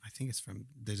 I think it's from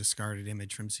the Discarded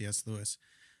Image from C.S. Lewis,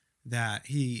 that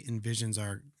he envisions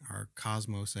our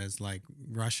cosmos as like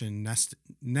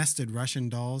nested Russian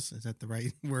dolls. Is that the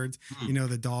right words? Hmm.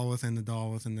 The doll within the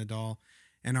doll within the doll,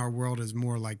 and our world is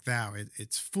more like that.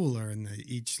 It's fuller, and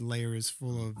each layer is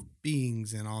full of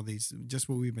beings and all these, just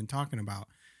what we've been talking about.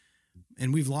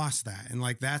 And we've lost that, and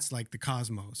like that's like the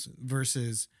cosmos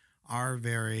versus our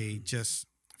very just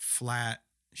flat,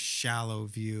 shallow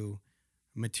view,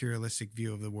 materialistic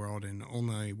view of the world, and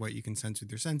only what you can sense with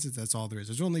your senses. That's all there is.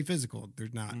 There's only physical.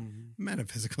 There's not Mm-hmm.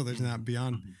 metaphysical. There's not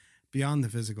Mhm. beyond the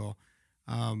physical.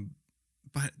 um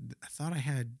but I thought I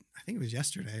think it was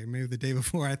yesterday or maybe the day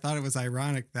before, I thought it was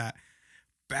ironic that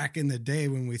back in the day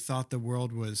when we thought the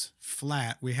world was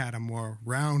flat, we had a more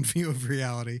round view of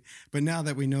reality. But now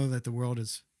that we know that the world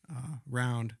is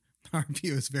round, our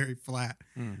view is very flat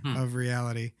Mm. Hmm. of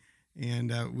reality.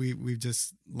 And we've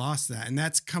just lost that. And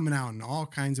that's coming out in all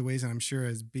kinds of ways. And I'm sure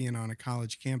as being on a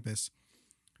college campus,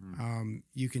 Hmm.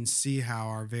 you can see how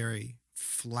our very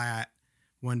flat,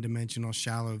 one-dimensional,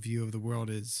 shallow view of the world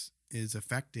is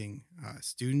affecting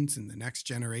students and the next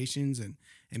generations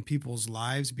and people's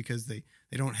lives, because they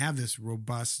don't have this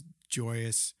robust,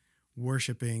 joyous,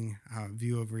 worshiping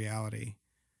view of reality,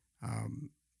 um,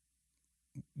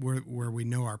 where we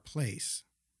know our place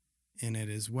in it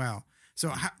as well.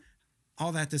 So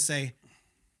all that to say,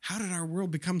 how did our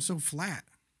world become so flat?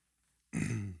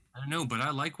 I don't know, but I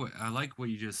like what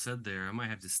you just said there. I might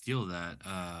have to steal that.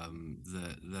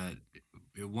 That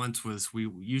it once was. We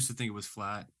used to think it was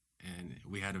flat, and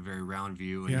we had a very round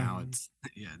view, and Yeah. now it's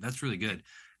yeah. That's really good.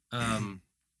 Um,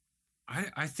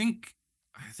 I think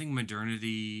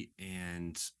modernity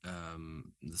and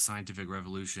the scientific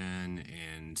revolution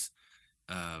and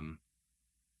um,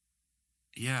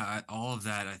 yeah, all of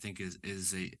that I think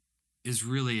is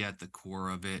really at the core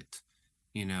of it.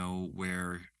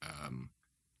 Where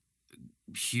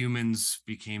humans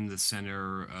became the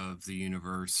center of the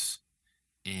universe,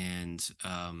 and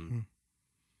Hmm.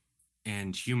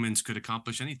 humans could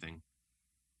accomplish anything,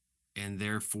 and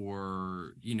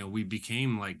therefore we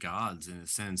became like gods in a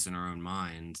sense in our own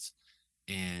minds,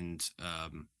 and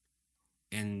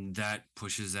that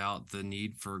pushes out the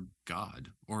need for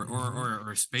God, Hmm.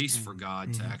 or space for Mm.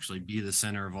 God to Hmm. actually be the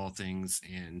center of all things,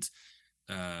 and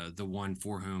the one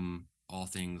for whom all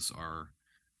things are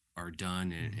done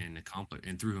Hmm. and accomplished,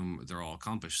 and through whom they're all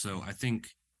accomplished. So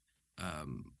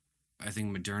um, I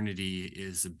think modernity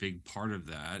is a big part of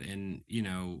that, and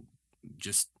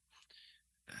just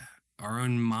our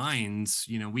own minds,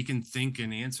 we can think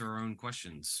and answer our own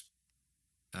questions.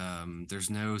 There's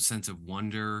no sense of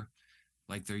wonder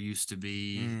like there used to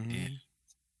be.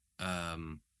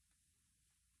 Um,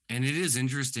 and it is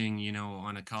interesting,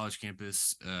 on a college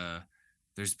campus,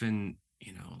 there's been,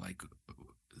 like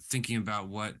thinking about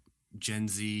what Gen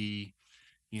Z,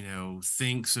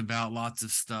 thinks about lots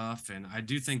of stuff. And I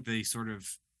do think they sort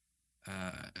of,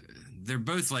 they're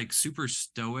both like super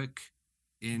stoic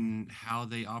in how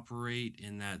they operate,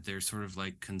 in that they're sort of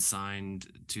like consigned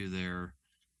to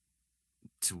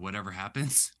whatever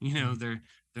happens.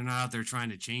 They're not out there trying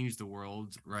to change the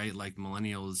world, right? Like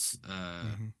millennials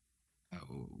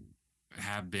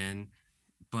have been,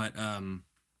 but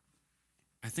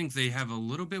I think they have a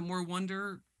little bit more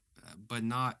wonder, but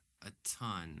not a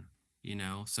ton.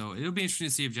 So it'll be interesting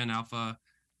to see if Gen Alpha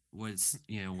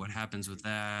what happens with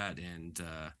that, and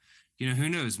who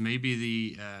knows? Maybe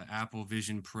the Apple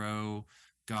Vision Pro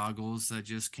goggles that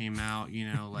just came out,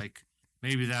 like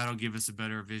maybe that'll give us a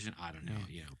better vision. I don't know,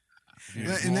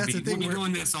 And that's the thing. We'll be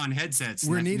doing this on headsets.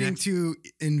 We're needing to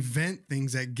invent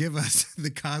things that give us the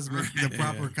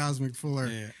proper cosmic fuller.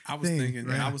 Yeah, I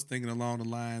was thinking along the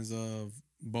lines of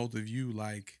both of you,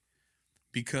 like,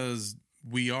 because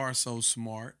we are so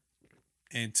smart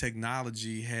and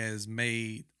technology has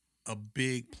made a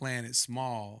big planet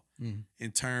small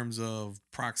in terms of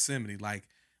proximity. Like,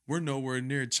 we're nowhere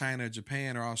near China,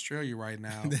 Japan, or Australia right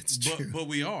now. That's true. But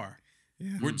we are.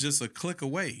 Yeah. We're just a click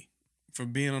away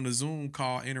from being on a Zoom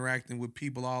call, interacting with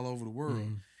people all over the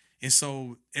world. And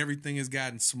so everything has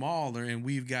gotten smaller and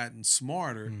we've gotten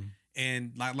smarter.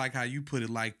 And like how you put it,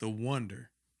 like the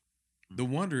wonder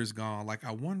is gone. Like,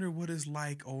 I wonder what it's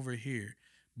like over here.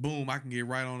 Boom, I can get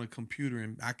right on a computer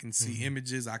and I can see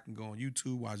images. I can go on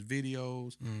YouTube, watch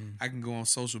videos. I can go on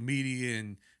social media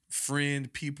and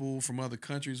friend people from other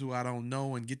countries who I don't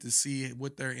know and get to see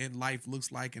what their life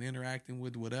looks like and interacting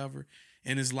with whatever.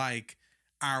 And it's like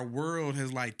our world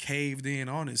has like caved in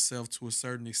on itself to a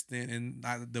certain extent. And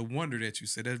the wonder that you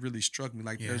said, that really struck me.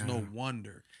 Like, there's no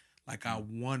wonder. Like, I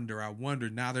wonder.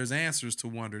 Now there's answers to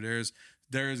wonder.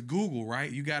 There's Google,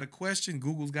 right? You got a question,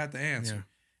 Google's got the answer.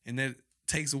 And that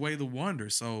takes away the wonder.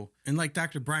 So, and like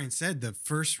Dr. Bryan said, the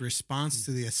first response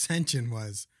to the Ascension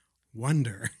was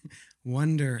wonder,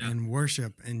 and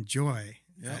worship and joy.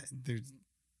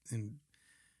 And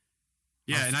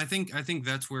I think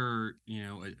that's where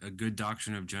a good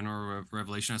doctrine of general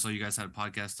revelation. I saw you guys had a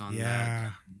podcast on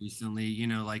that recently.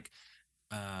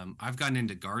 I've gotten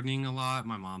into gardening a lot.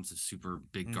 My mom's a super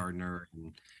big gardener,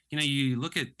 and you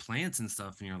look at plants and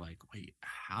stuff, and you're like, wait,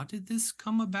 how did this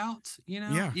come about? You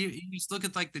just look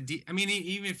at like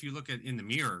even if you look at in the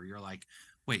mirror, you're like,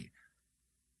 wait,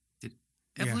 did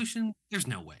evolution? There's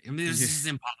no way. I mean, this is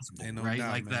impossible, right?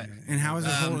 Doubt, like man. that. And how is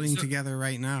it holding together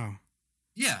right now?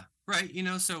 Yeah, right.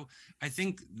 So I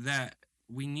think that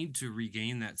we need to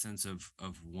regain that sense of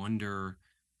wonder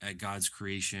at God's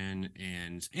creation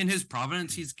and in his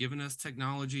providence. He's given us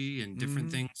technology and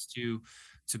different things to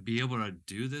be able to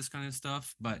do this kind of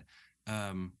stuff. But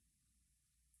I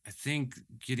think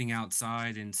getting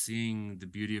outside and seeing the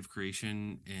beauty of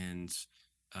creation and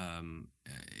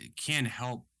can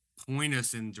help point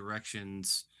us in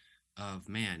directions of,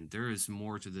 man, there is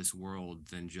more to this world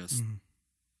than just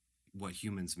what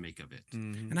humans make of it.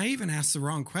 And I even asked the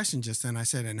wrong question just then. I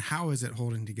said, and how is it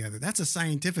holding together? That's a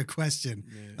scientific question.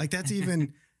 Like,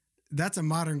 that's a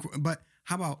modern, but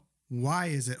how about why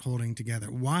is it holding together?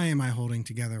 Why am I holding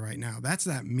together right now? That's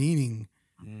that meaning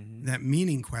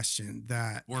question,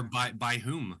 or by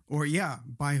whom, or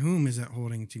by whom is it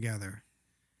holding together?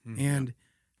 And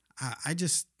I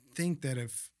just think that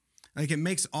it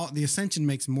makes the Ascension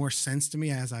makes more sense to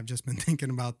me as I've just been thinking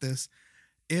about this.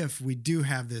 If we do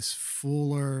have this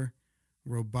fuller,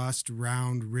 robust,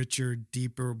 round, richer,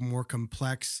 deeper, more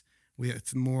complex,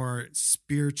 with more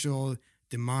spiritual,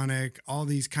 demonic, all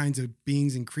these kinds of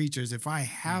beings and creatures, if I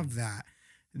have that,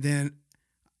 then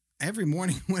every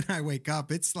morning when I wake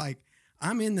up, it's like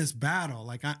I'm in this battle.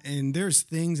 And there's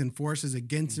things and forces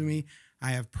against me.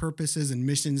 I have purposes and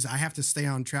missions. I have to stay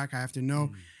on track. I have to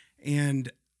know.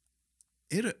 And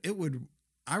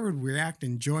I would react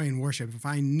in joy and worship if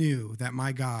I knew that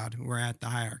my God were at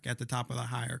the top of the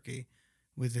hierarchy,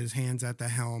 with his hands at the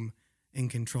helm, in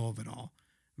control of it all,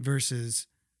 versus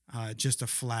just a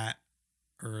flat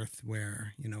earth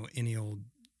where, any old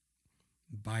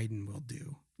Biden will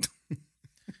do.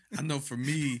 I know for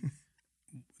me,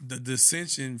 the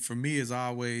Ascension for me has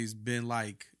always been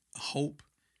like hope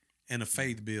and a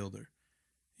faith builder.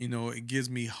 It gives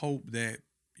me hope that,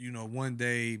 one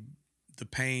day the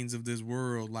pains of this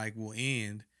world will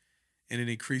end, and it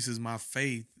increases my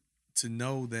faith to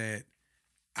know that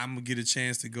I'm gonna get a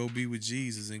chance to go be with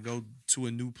Jesus and go to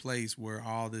a new place where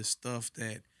all this stuff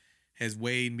that has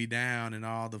weighed me down and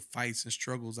all the fights and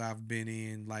struggles I've been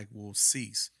in like will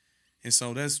cease. And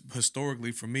so that's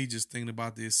historically for me, just thinking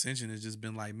about the ascension has just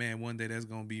been like, man, one day that's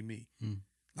gonna be me.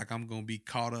 Like I'm gonna be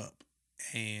caught up.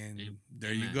 And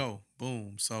there you go.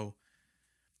 Boom. So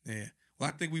yeah. Well,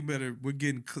 I think we're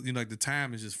getting, like the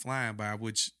time is just flying by,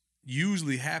 which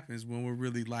usually happens when we're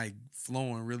really like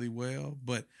flowing really well.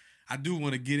 But I do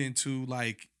want to get into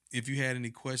like, if you had any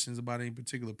questions about any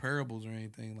particular parables or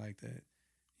anything like that,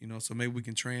 so maybe we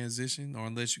can transition, or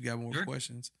unless you got more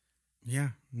questions. Yeah,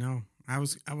 no, I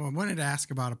wanted to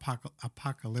ask about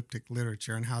apocalyptic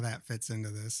literature and how that fits into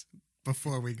this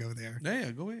before we go there.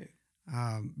 Yeah, go ahead.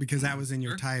 Because that was in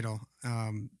your title.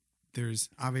 There's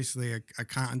obviously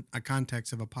a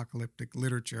context of apocalyptic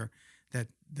literature that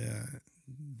the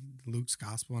Luke's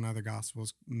gospel and other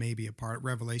gospels may be a part,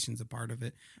 Revelation's a part of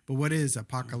it. But what is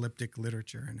apocalyptic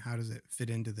literature and how does it fit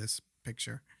into this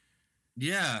picture?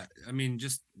 Yeah, I mean,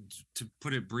 just to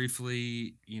put it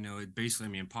briefly, it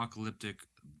basically, apocalyptic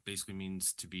basically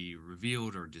means to be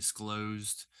revealed or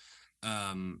disclosed.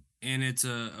 And it's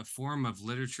a form of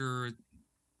literature,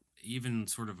 even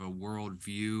sort of a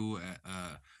worldview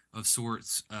of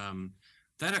sorts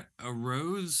that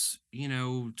arose,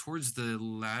 towards the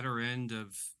latter end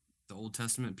of the Old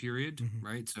Testament period,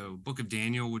 right? So Book of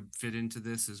Daniel would fit into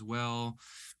this as well.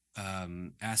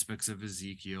 Aspects of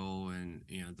Ezekiel and,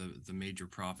 the major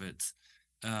prophets,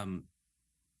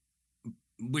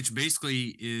 which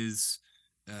basically is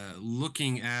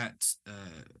looking at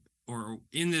or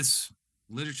in this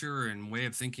literature and way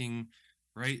of thinking,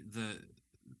 right?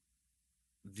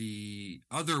 The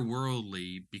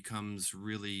otherworldly becomes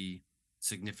really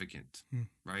significant,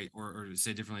 right? Or to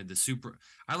say differently,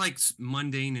 I like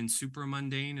mundane and super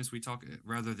mundane as we talk,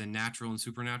 rather than natural and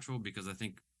supernatural, because I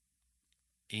think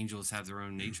angels have their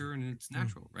own nature and it's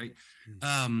natural, right?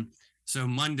 So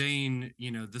mundane,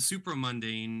 the super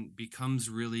mundane becomes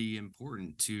really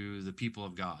important to the people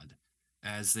of God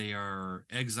as they are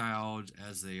exiled,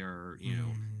 as they are,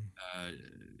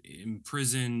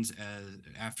 imprisoned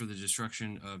after the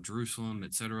destruction of Jerusalem,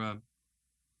 etc.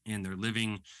 And they're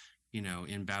living,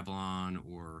 in Babylon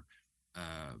or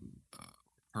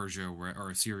Persia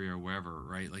or Syria or wherever,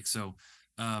 right? Like, so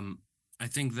I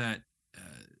think that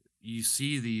you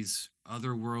see these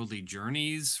otherworldly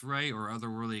journeys, right? Or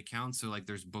otherworldly accounts. So like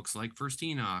there's books like First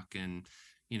Enoch and,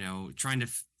 trying to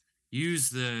use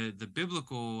the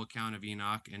biblical account of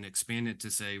Enoch and expand it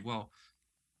to say, well,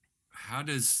 how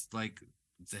does like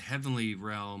the heavenly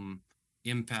realm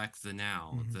impact the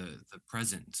now, the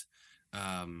present?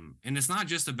 And it's not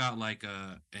just about like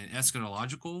an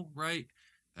eschatological, right?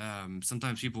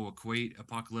 Sometimes people equate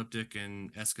apocalyptic and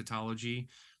eschatology,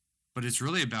 but it's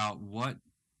really about what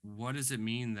does it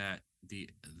mean that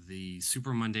the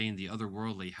super mundane, the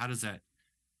otherworldly, how does that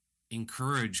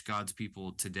encourage God's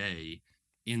people today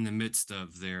in the midst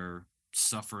of their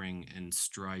suffering and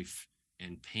strife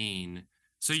and pain?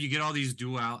 So you get all these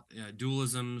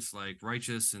dualisms like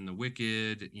righteous and the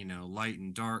wicked, light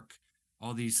and dark,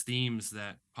 all these themes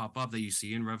that pop up that you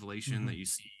see in Revelation, that you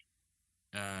see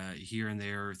here and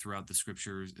there throughout the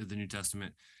scriptures, the New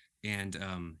Testament. And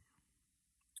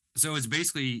so it's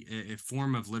basically a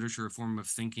form of literature, a form of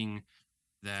thinking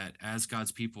that as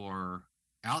God's people are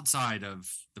outside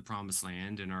of the promised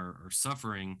land and are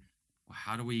suffering, well,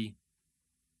 how do we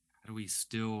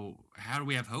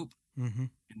have hope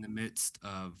in the midst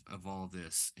of all of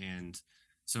this? And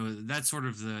so that's sort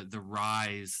of the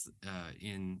rise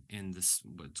in this,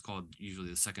 what's called usually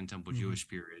the Second Temple Jewish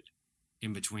period,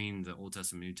 in between the Old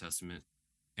Testament, New Testament,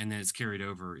 and then it's carried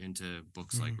over into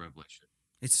books like Revelation.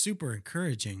 It's super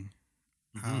encouraging.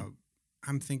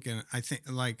 I think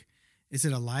like, is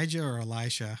it Elijah or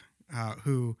Elisha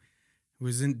who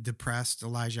was depressed,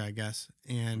 Elijah, I guess,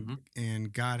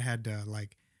 and God had to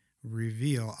like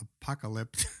reveal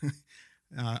apocalypse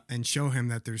and show him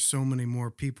that there's so many more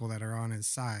people that are on his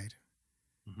side.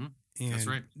 And that's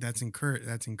right. That's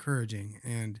encouraging.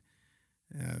 And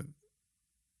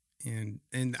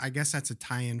I guess that's a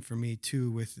tie-in for me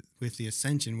too with the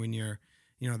Ascension. When you're,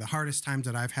 the hardest times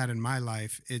that I've had in my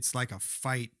life, it's like a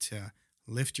fight to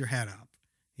lift your head up,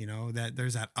 that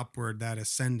there's that upward, that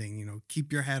ascending,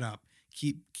 keep your head up,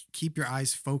 keep your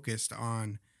eyes focused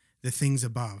on the things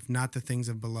above, not the things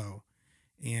of below.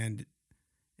 And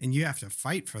you have to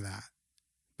fight for that,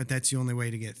 but that's the only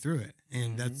way to get through it.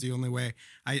 And that's the only way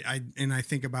I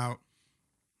think about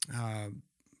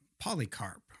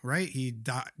Polycarp, right? He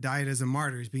died as a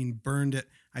martyr. He's being burned at,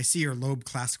 I see your Loeb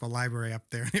Classical Library up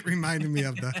there. It reminded me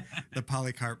of the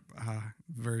Polycarp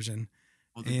version.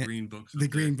 Well, the green books. The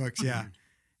green books, yeah.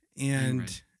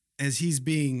 And as he's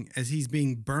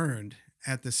being burned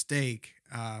at the stake,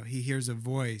 he hears a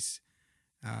voice,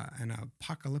 an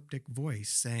apocalyptic voice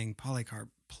saying, "Polycarp,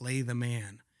 play the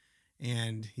man."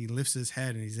 And he lifts his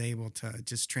head and he's able to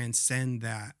just transcend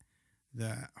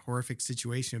the horrific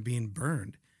situation of being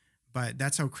burned. But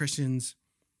that's how Christian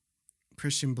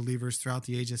believers throughout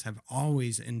the ages have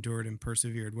always endured and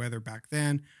persevered, whether back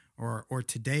then or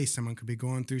today. Someone could be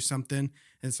going through something.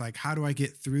 It's like, how do I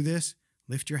get through this?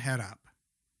 Lift your head up,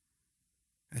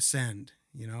 ascend,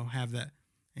 have that,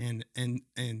 and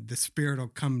the Spirit will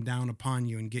come down upon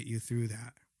you and get you through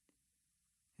that.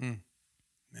 Man.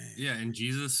 Yeah, and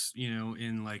Jesus,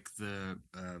 in like the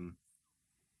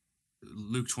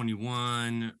Luke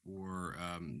 21 or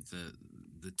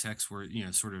the text where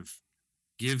sort of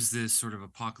gives this sort of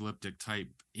apocalyptic type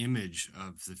image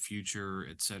of the future,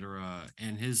 etc.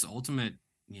 And his ultimate,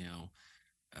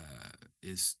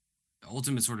 is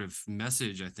ultimate sort of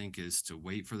message, I think, is to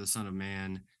wait for the Son of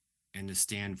Man and to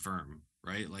stand firm,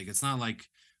 right? Like, it's not like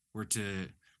we're to,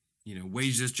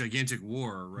 wage this gigantic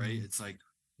war, right? It's like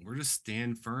we're to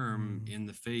stand firm in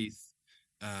the faith.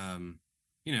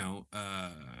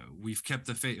 We've kept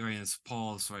the faith, right? As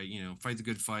Paul's, right, fight the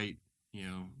good fight,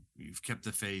 you've kept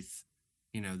the faith,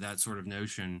 that sort of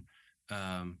notion.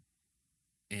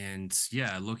 And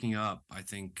yeah, looking up, I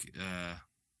think,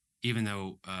 even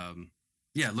though,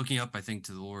 looking up, I think,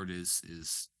 to the Lord is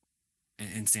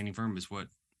and standing firm is what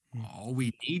all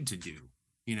we need to do,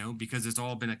 because it's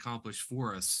all been accomplished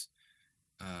for us,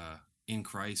 in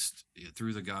Christ,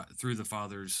 through the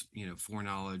Father's,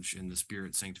 foreknowledge and the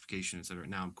Spirit sanctification, etc.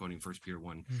 Now I'm quoting 1 Peter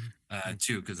 1,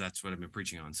 2, because that's what I've been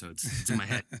preaching on. So it's in my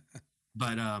head.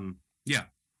 But yeah.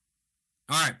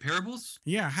 All right, parables.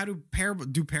 Yeah, how do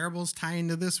parables tie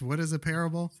into this? What is a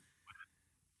parable?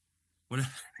 What?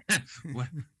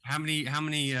 How many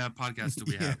podcasts do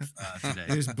we have today?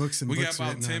 There's books and we books.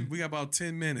 We got about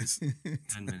 10 minutes.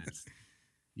 10 minutes.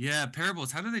 Yeah,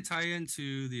 parables. How do they tie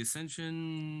into the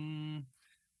Ascension?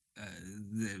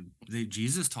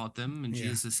 Jesus taught them, and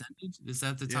Jesus ascended. Is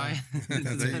that the tie?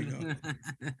 There you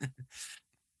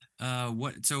go.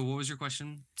 What was your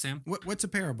question, Sam? What's a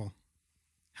parable?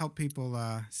 Help people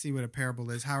see what a parable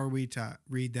is. How are we to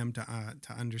read them to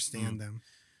understand them?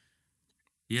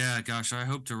 Yeah, gosh, I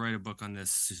hope to write a book on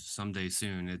this someday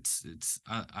soon.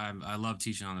 I love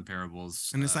teaching on the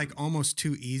parables, and it's like almost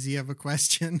too easy of a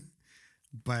question,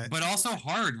 but also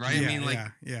hard, right? Yeah, I mean, like,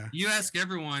 yeah. You ask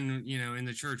everyone, in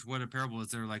the church what a parable is,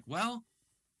 they're like, well,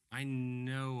 I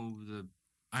know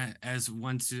I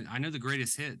know the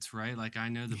greatest hits, right? Like, I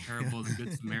know the parable of the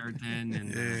Good Samaritan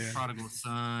and the prodigal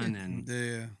son, and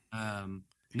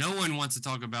no one wants to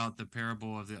talk about the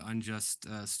parable of the unjust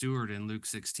steward in Luke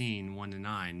 16,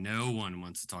 1-9. No one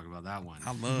wants to talk about that one.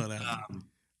 I love that one.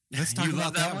 Let's talk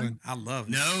about that one. I love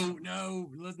it. No,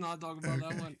 let's not talk about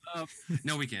that one.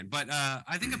 No, we can. But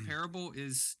I think a parable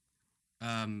is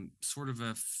sort of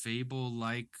a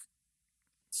fable-like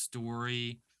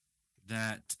story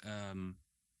that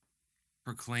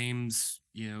proclaims,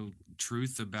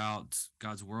 truth about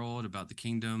God's world, about the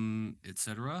kingdom,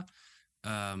 etc.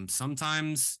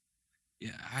 Sometimes,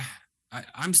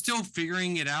 I'm still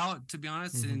figuring it out, to be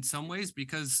honest, in some ways,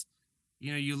 because,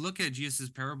 you look at Jesus's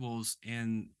parables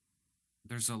and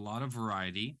there's a lot of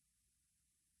variety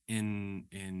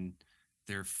in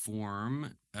their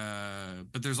form,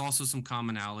 but there's also some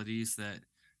commonalities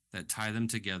that tie them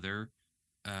together.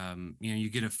 You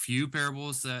get a few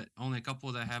parables that only a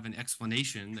couple that have an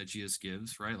explanation that Jesus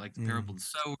gives, right? Like the parable of the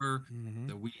sower,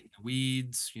 the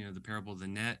weeds, the parable of the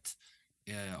net,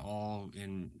 all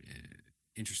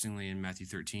interestingly in Matthew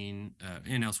 13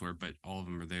 and elsewhere, but all of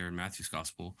them are there in Matthew's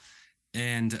gospel.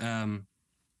 And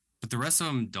but the rest of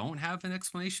them don't have an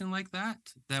explanation like that.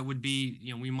 That would be,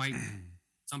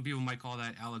 some people might call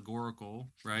that allegorical,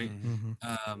 right?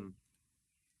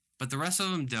 But the rest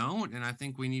of them don't. And I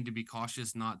think we need to be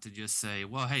cautious not to just say,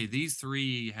 well, hey, these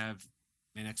three have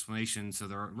an explanation, so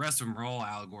the rest of them are all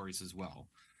allegories as well.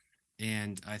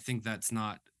 And I think that's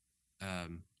not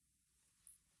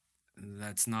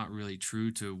really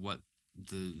true to what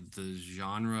the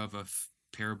genre of a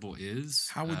parable is.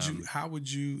 How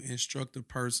would you instruct a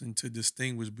person to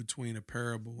distinguish between a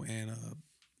parable and a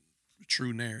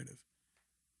true narrative?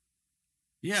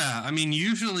 Yeah, I mean,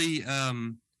 usually a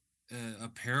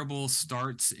parable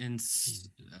starts in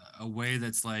a way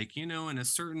that's like, in a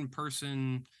certain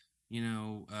person,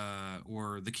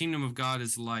 or the kingdom of God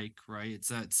is like, right? It's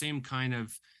that same kind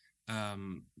of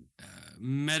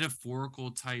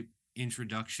metaphorical type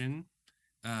introduction.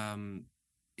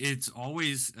 It's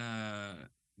always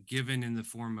given in the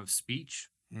form of speech,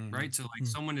 right? So like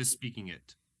someone is speaking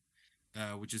it.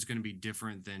 which is going to be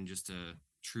different than just a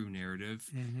true narrative.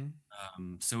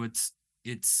 Mm-hmm. So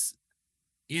it's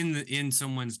in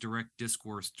someone's direct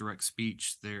discourse, direct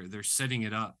speech. They're setting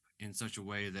it up in such a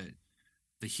way that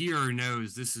the hearer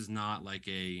knows this is not like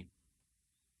a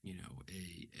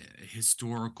a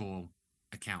historical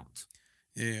account.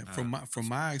 Yeah, from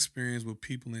my experience with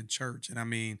people in church, and I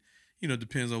mean,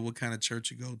 depends on what kind of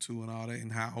church you go to and all that,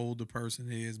 and how old the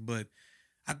person is. But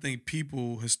I think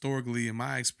people historically, in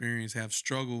my experience, have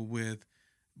struggled with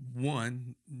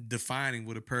one, defining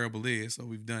what a parable is. So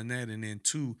we've done that, and then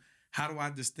two, how do I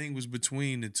distinguish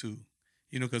between the two?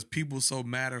 Because people so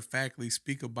matter of factly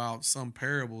speak about some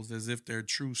parables as if they're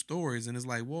true stories, and it's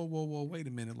like, whoa, whoa, whoa, wait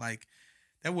a minute, like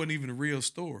that wasn't even a real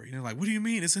story. And they're like, what do you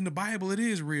mean? It's in the Bible. It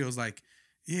is real. It's like,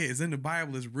 yeah, it's in the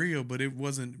Bible. It's real, but it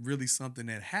wasn't really something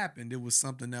that happened. It was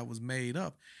something that was made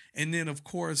up. And then, of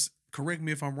course, correct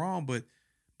me if I'm wrong, but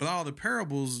all the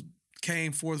parables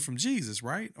came forth from Jesus,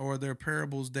 right? Or are there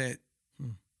parables that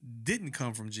didn't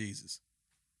come from Jesus?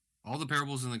 All the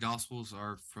parables in the Gospels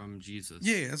are from Jesus.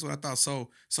 Yeah, that's what I thought. So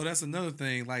that's another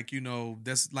thing. Like,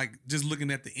 that's like just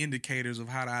looking at the indicators of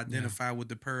how to identify what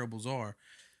the parables are.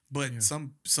 But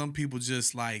some people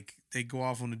just like they go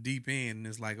off on the deep end, and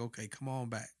it's like, okay, come on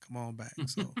back.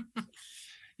 So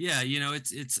yeah,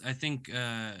 it's I think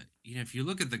if you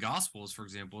look at the Gospels, for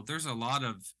example, there's a lot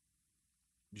of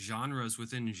genres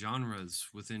within genres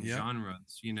within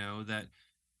genres,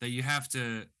 that you have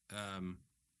to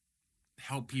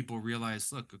help people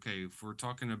realize, look, okay, if we're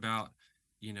talking about,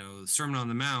 the Sermon on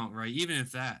the Mount, right? Even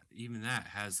that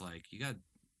has like, you got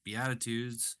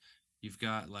Beatitudes, you've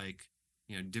got like,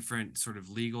 different sort of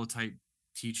legal type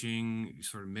teaching,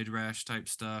 sort of midrash type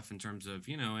stuff in terms of,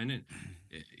 and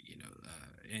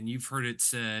you've heard it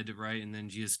said, right? And then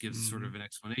Jesus gives sort of an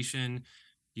explanation.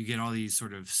 You get all these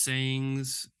sort of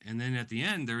sayings. And then at the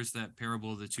end, there's that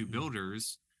parable of the two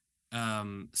builders.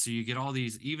 So you get all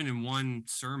these, even in one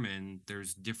sermon,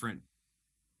 there's different,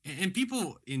 and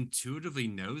people intuitively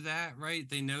know that, right?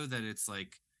 They know that it's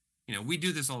like, we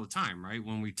do this all the time, right?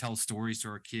 When we tell stories to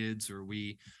our kids, or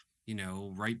we,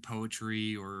 write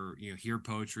poetry, or, hear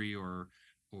poetry, or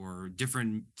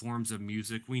different forms of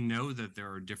music. We know that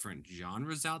there are different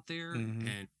genres out there,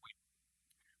 and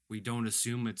we don't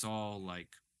assume it's all like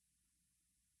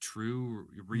true.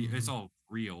 It's all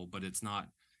real, but it's not,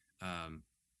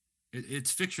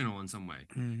 it's fictional in some way.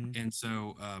 And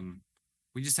so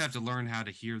we just have to learn how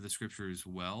to hear the scriptures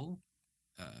well,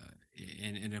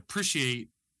 and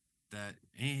appreciate that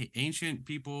ancient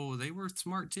people, they were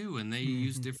smart too, and they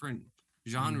use different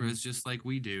genres just like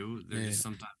we do. They're just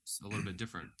sometimes a little bit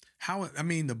different.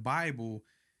 The Bible,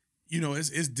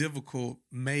 it's difficult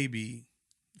maybe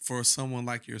for someone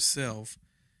like yourself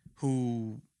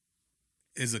who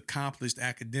is accomplished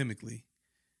academically.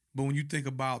 But when you think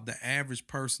about the average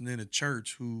person in a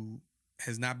church who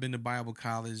has not been to Bible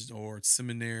college or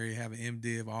seminary, have an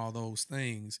MDiv, all those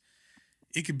things,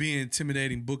 it could be an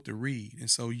intimidating book to read. And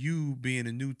so you being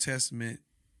a New Testament,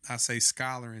 I say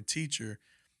scholar and teacher,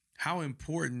 how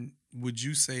important would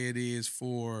you say it is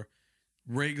for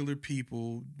regular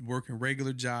people working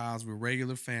regular jobs with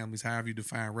regular families, however you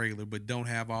define regular, but don't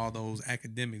have all those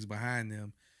academics behind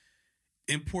them?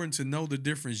 Important to know the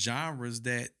different genres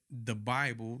that the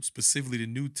Bible, specifically the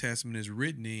New Testament, is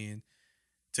written in,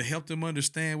 to help them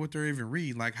understand what they're even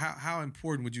reading. Like how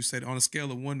important would you say, on a scale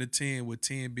of 1 to 10, with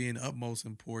 10 being the utmost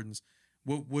importance,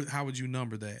 how would you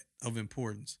number that of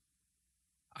importance?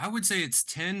 I would say it's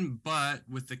 10, but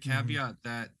with the caveat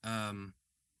that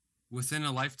within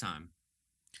a lifetime.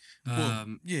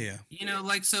 Yeah. And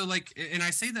I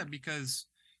say that because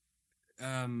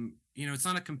it's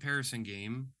not a comparison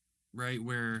game, right?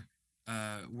 Where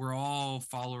we're all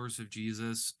followers of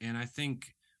Jesus, and I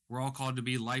think we're all called to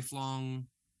be lifelong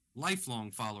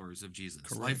followers of Jesus.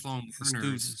 Correct. Lifelong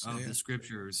learners of the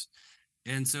scriptures.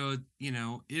 And so,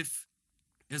 if,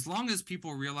 as long as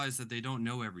people realize that they don't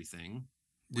know everything,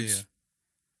 which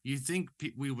you think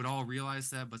we would all realize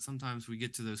that, but sometimes we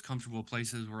get to those comfortable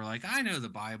places where we're like, I know the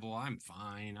Bible, I'm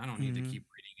fine, I don't need to keep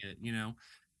reading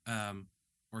it,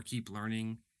 or keep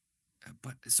learning.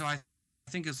 But so I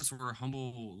think as we're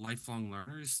humble, lifelong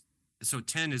learners, so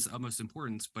 10 is utmost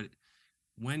importance. But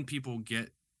when people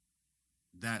get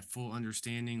that full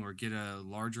understanding, or get a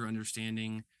larger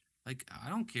understanding, like, I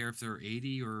don't care if they're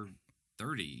 80 or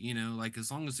 30, like, as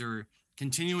long as they're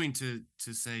continuing to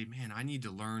say, man, I need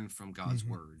to learn from God's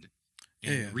word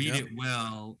and read it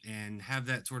well, and have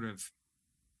that sort of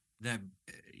that,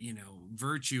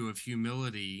 virtue of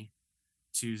humility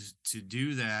to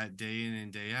do that day in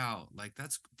and day out. Like,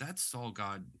 that's all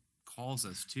God calls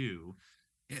us to.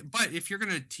 But if you're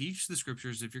going to teach the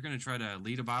scriptures, if you're going to try to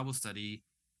lead a Bible study,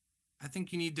 I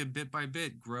think you need to bit by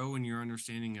bit grow in your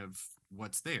understanding of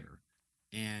what's there.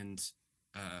 And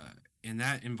and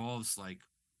that involves like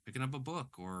picking up a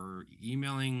book or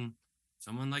emailing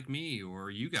someone like me or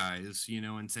you guys,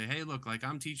 and say, hey, look, like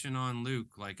I'm teaching on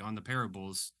Luke, like on the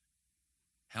parables,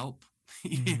 help,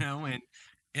 and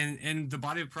the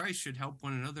body of Christ should help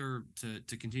one another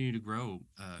to continue to grow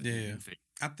Yeah. in faith.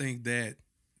 I think that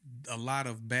a lot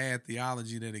of bad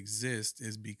theology that exists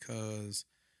is because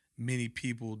many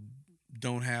people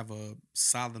don't have a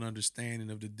solid understanding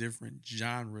of the different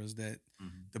genres that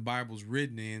the Bible's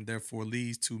written in, therefore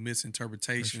leads to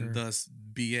misinterpretation, sure. thus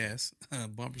BS,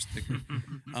 bumper sticker,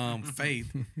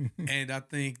 faith. And I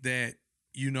think that,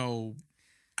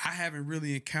 I haven't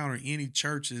really encountered any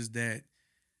churches that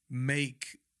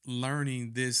make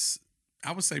learning this,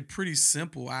 I would say, pretty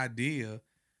simple idea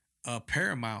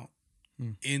paramount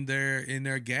in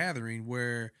their gathering,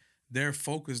 where they're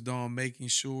focused on making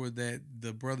sure that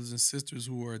the brothers and sisters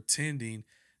who are attending,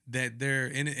 that they're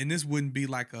and this wouldn't be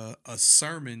like a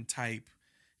sermon type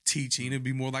teaching. It'd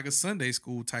be more like a Sunday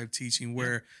school type teaching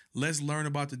where let's learn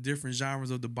about the different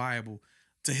genres of the Bible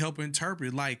to help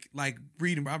interpret. I'm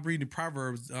reading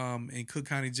Proverbs in Cook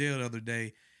County Jail the other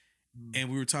day,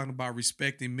 and we were talking about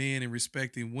respecting men and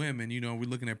respecting women. We're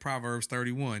looking at Proverbs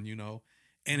 31,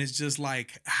 and it's just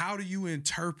like, how do you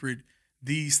interpret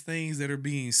these things that are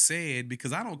being said?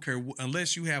 Because I don't care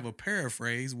unless you have a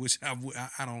paraphrase, which I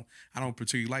don't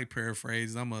particularly like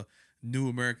paraphrases. I'm a New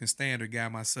American Standard guy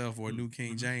myself, or a New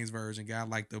King James Version guy. I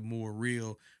like the more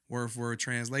real word for word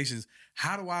translations.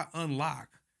 How do I unlock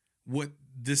what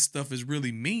this stuff is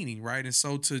really meaning, right? And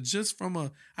so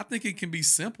I think it can be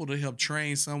simple to help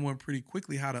train someone pretty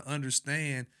quickly how to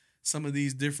understand some of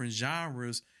these different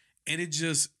genres.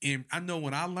 And I know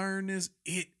when I learned this,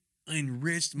 it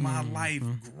enriched my life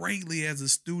greatly as a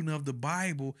student of the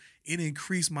Bible. It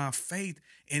increased my faith,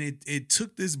 and it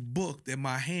took this book that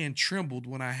my hand trembled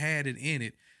when I had it in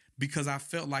it, because I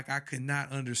felt like I could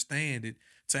not understand it,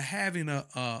 to having a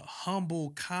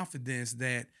humble confidence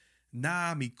that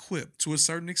now I'm equipped to a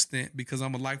certain extent, because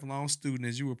I'm a lifelong student,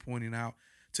 as you were pointing out,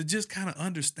 to just kind of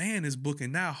understand this book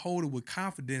and now hold it with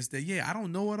confidence that, I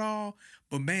don't know it all,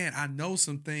 but man, I know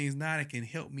some things now that can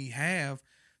help me have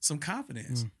some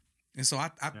confidence. And so I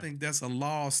think that's a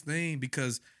lost thing,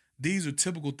 because these are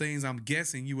typical things I'm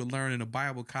guessing you would learn in a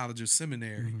Bible college or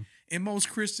seminary. And most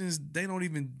Christians, they don't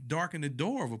even darken the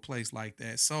door of a place like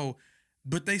that. So,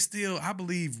 but they still, I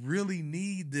believe, really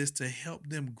need this to help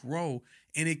them grow.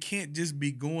 And it can't just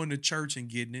be going to church and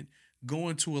getting it,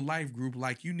 going to a life group.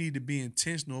 Like, you need to be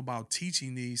intentional about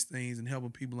teaching these things and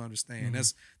helping people understand.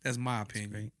 That's my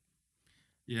opinion.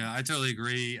 Yeah, I totally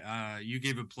agree. You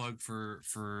gave a plug for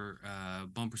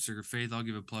Bumper Sticker Faith. I'll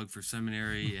give a plug for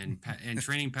seminary and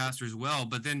training pastors as well.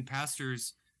 But then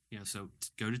pastors, so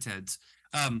go to TEDS.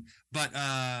 But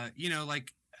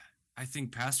like, I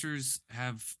think pastors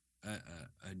have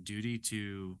a duty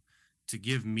to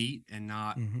give meat and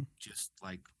not just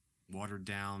like watered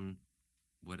down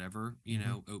whatever,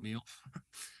 oatmeal.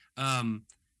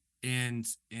 And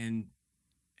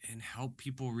help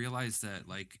people realize that,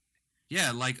 like,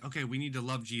 okay, we need to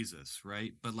love Jesus,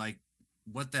 right? But like,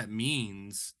 what that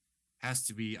means has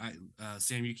to be,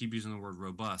 Sam, you keep using the word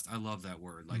robust. I love that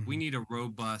word. Like, we need a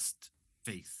robust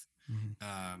faith.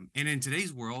 And in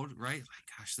today's world, right?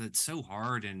 Like, gosh, that's so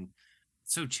hard and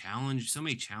so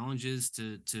many challenges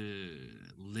to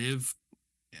live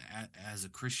as a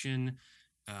Christian.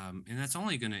 And that's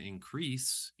only going to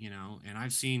increase, and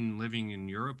I've seen living in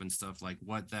Europe and stuff, like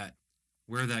where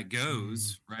that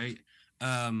goes, right?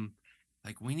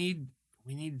 Like, we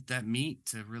need that meat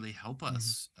to really help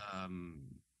us,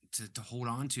 to hold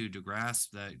on to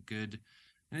grasp that good.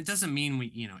 And it doesn't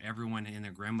mean everyone and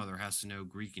their grandmother has to know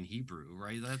Greek and Hebrew,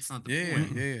 right? That's not the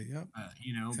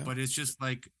point. But it's just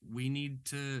like, we need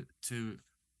to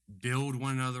build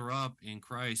one another up in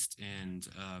Christ, and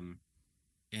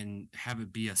have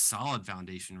it be a solid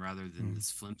foundation rather than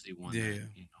this flimsy one.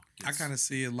 I kind of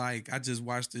see it like, I just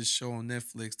watched this show on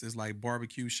Netflix. There's like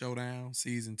Barbecue Showdown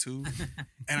season 2.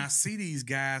 And I see these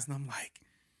guys and I'm like,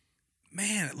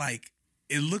 man, like,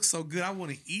 it looks so good. I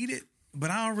want to eat it,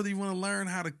 but I don't really want to learn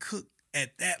how to cook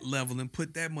at that level and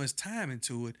put that much time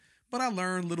into it. But I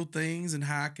learned little things and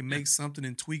how I can make something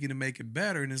and tweak it and make it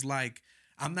better. And it's like,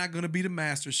 I'm not going to be the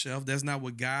master chef. That's not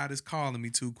what God is calling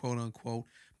me to, quote unquote.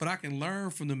 But I can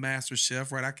learn from the master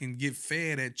chef, right? I can get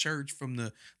fed at church from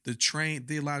the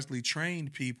theologically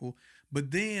trained people.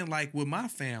 But then, like, with my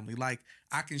family, like,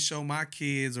 I can show my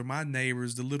kids or my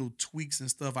neighbors the little tweaks and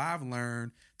stuff I've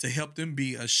learned to help them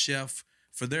be a chef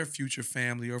for their future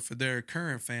family or for their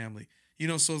current family. You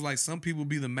know, so it's like some people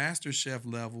be the master chef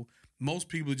level. Most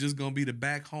people are just going to be the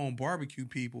back home barbecue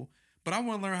people. But I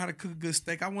want to learn how to cook a good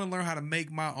steak. I want to learn how to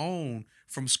make my own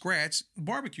from scratch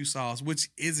barbecue sauce, which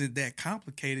isn't that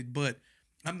complicated, but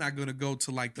I'm not going to go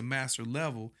to like the master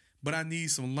level. But I need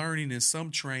some learning and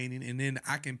some training, and then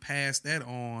I can pass that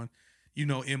on, you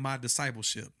know, in my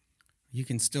discipleship. You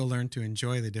can still learn to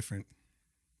enjoy the different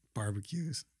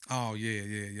barbecues. Oh, yeah,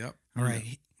 yep. All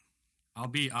right. I'll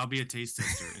be a taste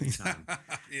tester anytime.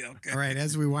 Yeah, okay. All right,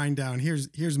 as we wind down,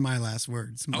 here's my last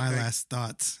words, my Okay. last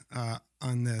thoughts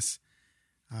on this,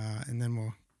 and then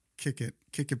we'll kick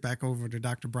it back over to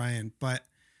Dr. Bryan. But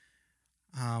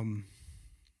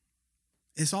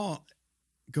it's all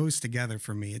goes together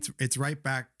for me. It's right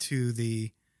back to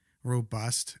the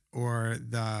robust or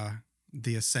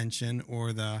the ascension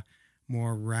or the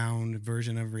more round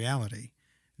version of reality.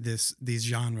 These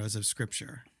genres of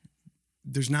scripture.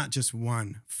 There's not just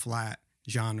one flat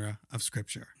genre of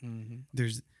scripture. Mm-hmm.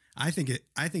 I think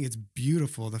it's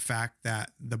beautiful, the fact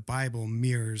that the Bible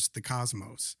mirrors the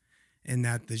cosmos, and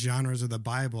that the genres of the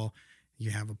Bible, you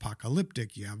have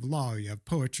apocalyptic, you have law, you have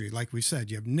poetry, like we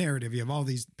said, you have narrative, you have all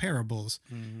these parables,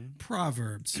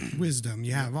 proverbs, wisdom,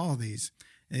 you have all these.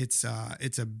 It's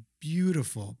a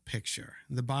beautiful picture.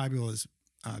 The Bible is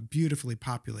beautifully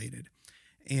populated.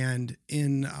 And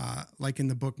in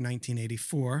the book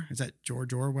 1984, is that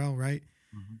George Orwell, right?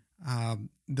 Mm-hmm.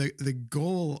 The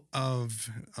goal of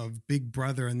Big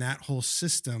Brother and that whole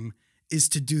system is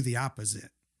to do the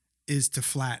opposite, is to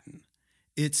flatten.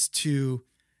 It's to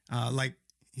like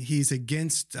he's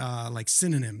against like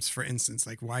synonyms, for instance.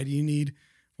 Like why do you need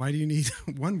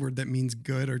one word that means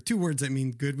good or two words that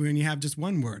mean good when you have just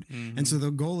one word? Mm-hmm. And so the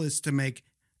goal is to make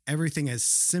everything as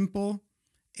simple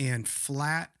and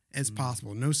flat as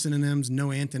possible. No synonyms,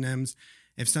 no antonyms.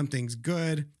 If something's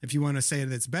good, if you want to say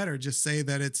that it's better, just say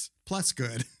that it's plus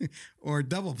good or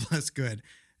double plus good.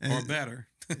 Or better.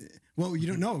 Well, you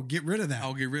don't know. Get rid of that.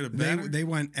 I'll get rid of better. They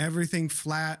want everything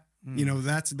flat. You know,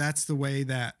 that's the way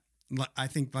that I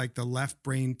think like the left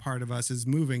brain part of us is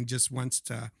moving, just wants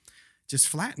to just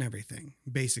flatten everything,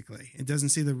 basically. It doesn't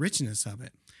see the richness of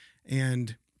it.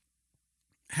 And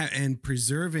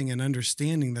preserving and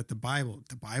understanding that the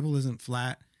Bible isn't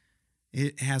flat.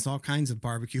 It has all kinds of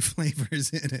barbecue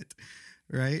flavors in it,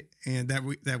 right? And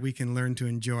that we can learn to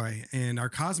enjoy. And our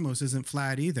cosmos isn't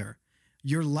flat either.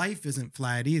 Your life isn't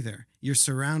flat either. You're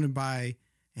surrounded by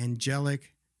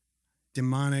angelic,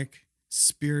 demonic,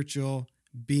 spiritual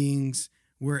beings.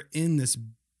 We're in this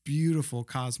beautiful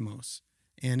cosmos,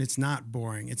 and it's not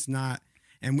boring. It's not,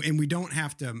 and we don't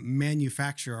have to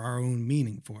manufacture our own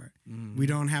meaning for it. Mm-hmm. We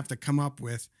don't have to come up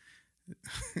with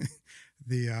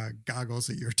the goggles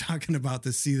that you're talking about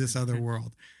to see this other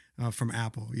world from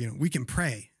Apple. You know, we can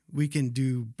pray. We can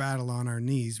do battle on our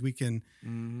knees. We can.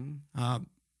 Mm-hmm.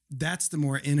 That's the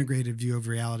more integrated view of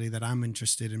reality that I'm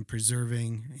interested in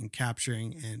preserving and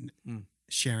capturing and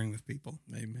sharing with people.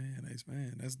 Amen.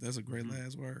 That's a great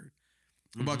last word.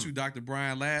 What about you, Dr.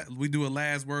 Bryan? We do a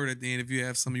last word at the end. If you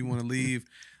have something you want to leave,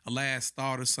 a last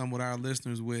thought or something with our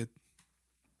listeners with.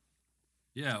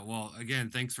 Yeah, well, again,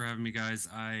 thanks for having me, guys.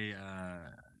 I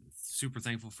super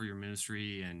thankful for your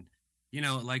ministry, and you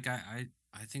know, like I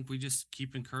think we just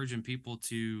keep encouraging people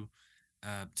to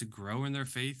grow in their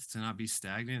faith, to not be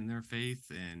stagnant in their faith,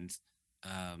 and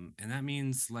that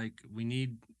means like we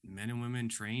need men and women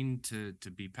trained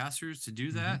to be pastors to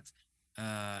do that,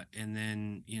 and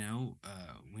then you know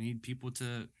we need people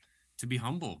to be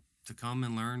humble, to come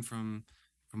and learn from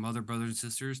other brothers and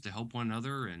sisters, to help one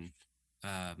another, and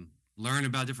learn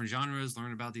about different genres,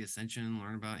 learn about the Ascension,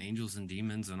 learn about angels and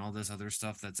demons and all this other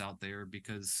stuff that's out there,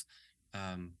 because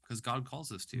God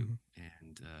calls us to,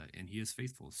 and He is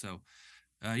faithful. So,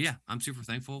 yeah, I'm super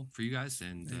thankful for you guys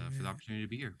and for the opportunity to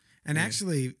be here. And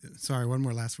actually, sorry, one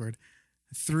more last word.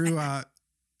 Through, I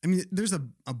mean, there's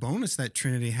a bonus that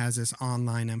Trinity has this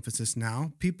online emphasis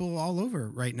now. People all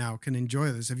over right now can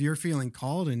enjoy this. If you're feeling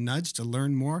called and nudged to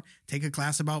learn more, take a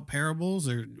class about parables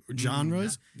or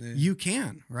genres, you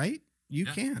can, right? You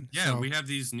can. Yeah, so we have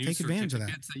these new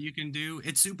certificates that you can do.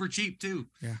 It's super cheap too.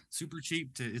 Yeah. Super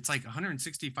cheap. It's like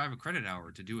 165 a credit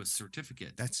hour to do a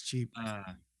certificate. That's cheap.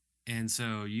 And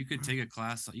so you could take a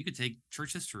class, you could take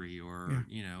church history or,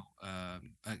 you know,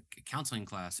 a counseling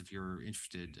class if you're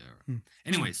interested.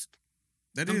 Anyways,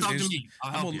 that come is talk to me.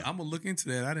 I'm going to look into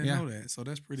that. I didn't know that. So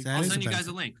that's pretty cool. I'll send you guys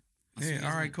a link. Yeah,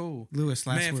 all right, cool. Lewis,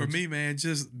 last man, words. for me, man,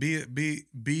 just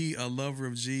be a lover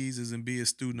of Jesus and be a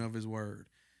student of His word.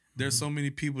 There's so many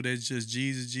people that's just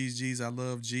Jesus, Jesus, Jesus. I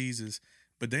love Jesus.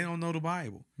 but they don't know the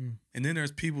Bible. And then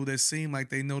there's people that seem like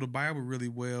they know the Bible really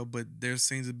well, but there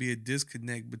seems to be a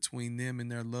disconnect between them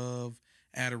and their love,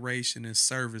 adoration, and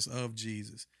service of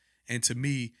Jesus. And to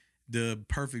me, the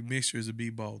perfect mixture is to be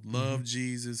both. Love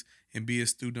Jesus and be a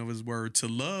student of his word. To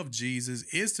love Jesus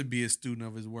is to be a student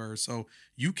of his word. So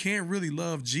you can't really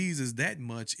love Jesus that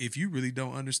much if you really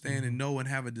don't understand and know and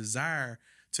have a desire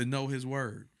to know his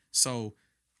word. So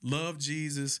love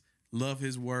Jesus, love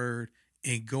his word,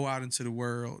 and go out into the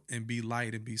world and be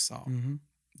light and be salt.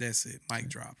 That's it. Mic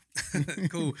drop.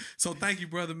 Cool. So thank you,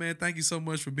 brother, man. Thank you so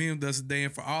much for being with us today.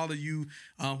 And for all of you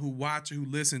who watch or who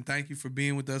listen, thank you for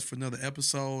being with us for another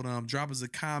episode. Drop us a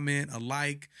comment, a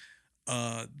like,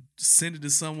 send it to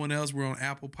someone else. We're on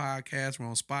Apple Podcasts. We're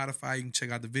on Spotify. You can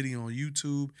check out the video on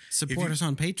YouTube. Support us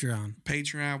on Patreon.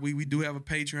 Patreon. We do have a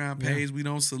Patreon page. We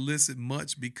don't solicit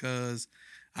much because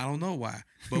I don't know why,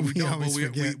 but we don't.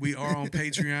 But we are on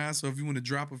Patreon. So if you want to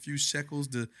drop a few shekels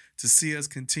to see us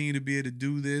continue to be able to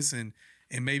do this and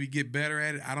maybe get better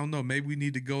at it, I don't know. Maybe we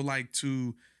need to go like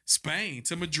to Spain,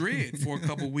 to Madrid for a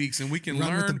couple weeks, and we can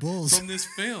learn from this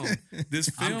film. This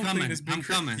film thing that's been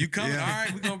coming. You coming? Yeah. All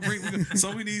right, we're gonna bring.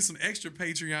 So we need some extra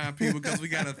Patreon people because we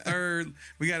got a third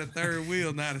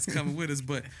wheel now that's coming with us.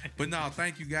 But no,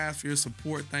 thank you guys for your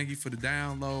support. Thank you for the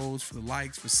downloads, for the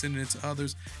likes, for sending it to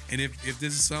others. And if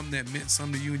this is something that meant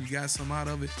something to you and you got something out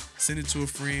of it, send it to a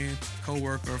friend,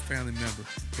 coworker, or family member.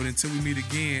 But until we meet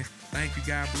again, thank you.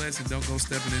 God bless, and don't go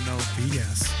stepping in those.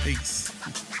 Yes.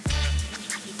 Peace.